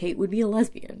today, Kate would be a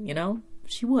lesbian, you know?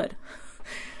 She would.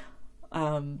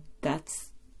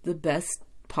 That's the best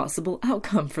possible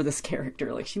outcome for this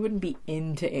character. Like, she wouldn't be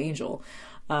into Angel.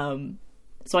 So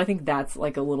I think that's,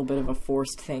 like, a little bit of a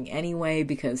forced thing anyway,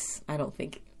 because I don't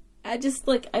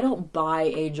buy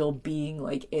Angel being,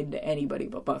 like, into anybody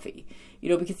but Buffy. You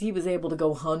know, because he was able to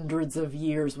go hundreds of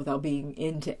years without being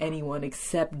into anyone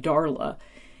except Darla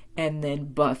and then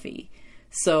Buffy.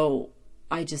 So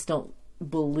I just don't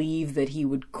believe that he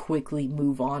would quickly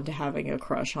move on to having a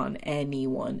crush on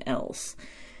anyone else.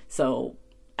 So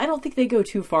I don't think they go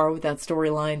too far with that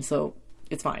storyline, so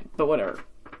it's fine, but whatever.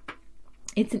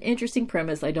 It's an interesting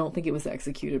premise. I don't think it was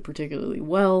executed particularly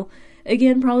well.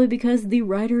 Again, probably because the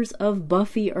writers of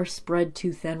Buffy are spread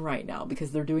too thin right now,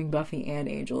 because they're doing Buffy and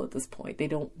Angel at this point. They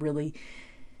don't really...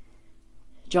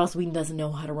 Joss Whedon doesn't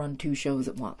know how to run 2 shows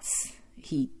at once.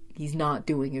 He's not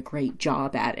doing a great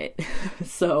job at it.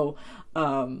 So,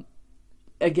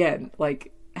 again,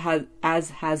 like, as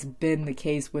has been the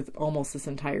case with almost this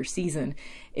entire season,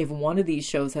 if one of these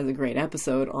shows has a great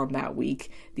episode on that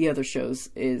week, the other shows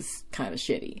is kind of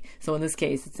shitty. So in this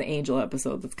case, it's the Angel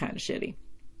episode that's kind of shitty.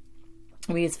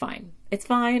 I mean, it's fine. It's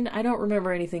fine. I don't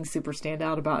remember anything super stand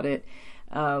out about it.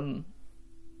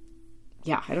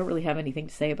 Yeah, I don't really have anything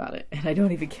to say about it. And I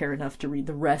don't even care enough to read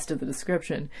the rest of the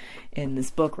description in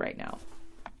this book right now.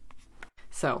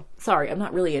 So, sorry, I'm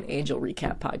not really an Angel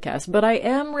recap podcast, but I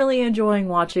am really enjoying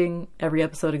watching every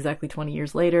episode exactly 20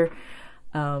 years later.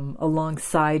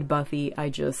 Alongside Buffy, I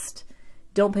just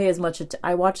don't pay as much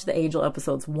I watch the Angel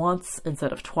episodes once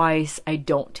instead of twice. I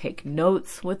don't take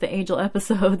notes with the Angel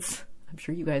episodes. I'm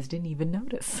sure you guys didn't even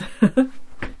notice.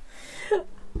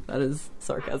 That is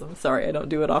sarcasm. Sorry, I don't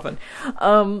do it often.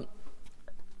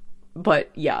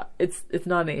 But yeah, it's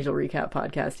not an Angel recap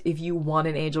podcast. If you want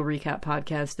an Angel recap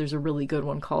podcast, there's a really good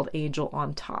one called Angel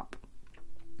on Top.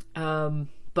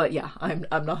 But yeah, I'm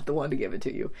not the one to give it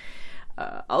to you.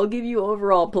 I'll give you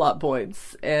overall plot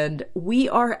points, and we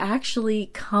are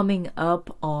actually coming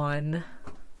up on,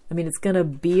 I mean, it's gonna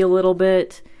be a little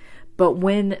bit, but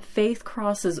when Faith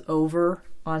crosses over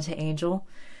onto Angel,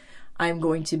 I'm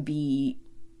going to be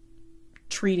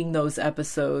treating those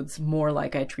episodes more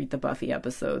like I treat the Buffy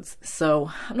episodes.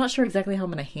 So I'm not sure exactly how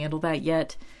I'm going to handle that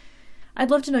yet. I'd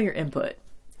love to know your input.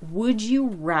 Would you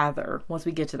rather, once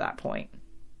we get to that point,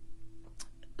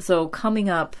 so coming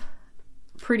up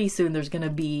pretty soon, there's going to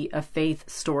be a Faith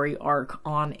story arc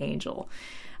on Angel.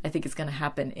 I think it's going to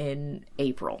happen in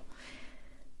April.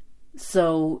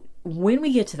 So when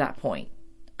we get to that point,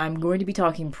 I'm going to be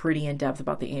talking pretty in depth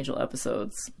about the Angel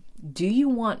episodes. Do you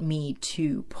want me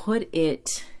to put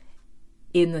it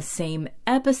in the same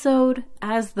episode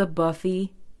as the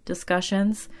Buffy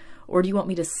discussions, or do you want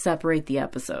me to separate the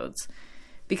episodes?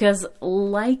 Because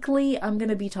likely I'm going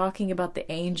to be talking about the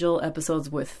Angel episodes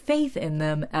with Faith in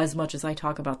them as much as I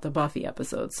talk about the Buffy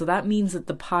episodes. So that means that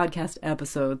the podcast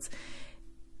episodes,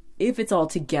 if it's all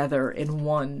together in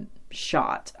one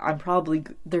shot, they're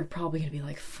probably going to be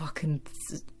like fucking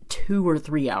 2 or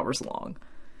 3 hours long.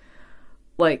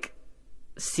 Like,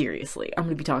 seriously, I'm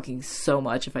going to be talking so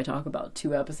much if I talk about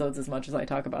 2 episodes as much as I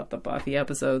talk about the Buffy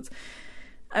episodes.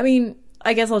 I mean,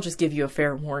 I guess I'll just give you a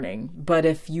fair warning, but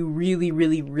if you really,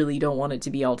 really, really don't want it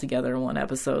to be all together in one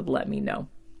episode, let me know.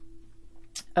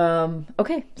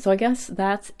 Okay, so I guess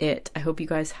that's it. I hope you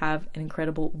guys have an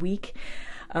incredible week.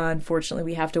 Unfortunately,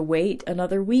 we have to wait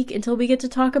another week until we get to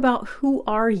talk about Who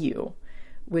Are You?,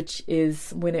 which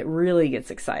is when it really gets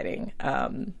exciting,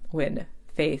 when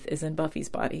Faith is in Buffy's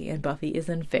body and Buffy is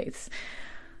in Faith's.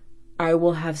 I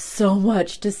will have so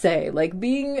much to say. Like,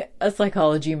 being a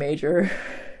psychology major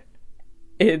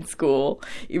in school,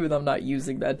 even though I'm not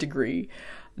using that degree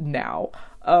now,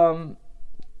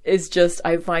 is just,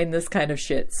 I find this kind of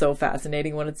shit so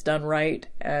fascinating when it's done right,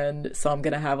 and so I'm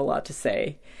gonna have a lot to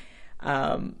say,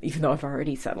 even though I've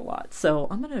already said a lot. So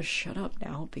I'm gonna shut up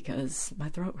now because my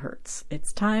throat hurts.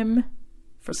 It's time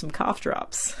for some cough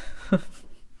drops.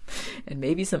 And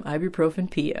maybe some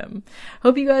ibuprofen PM.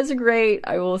 Hope you guys are great.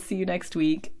 I will see you next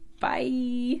week.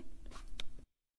 Bye.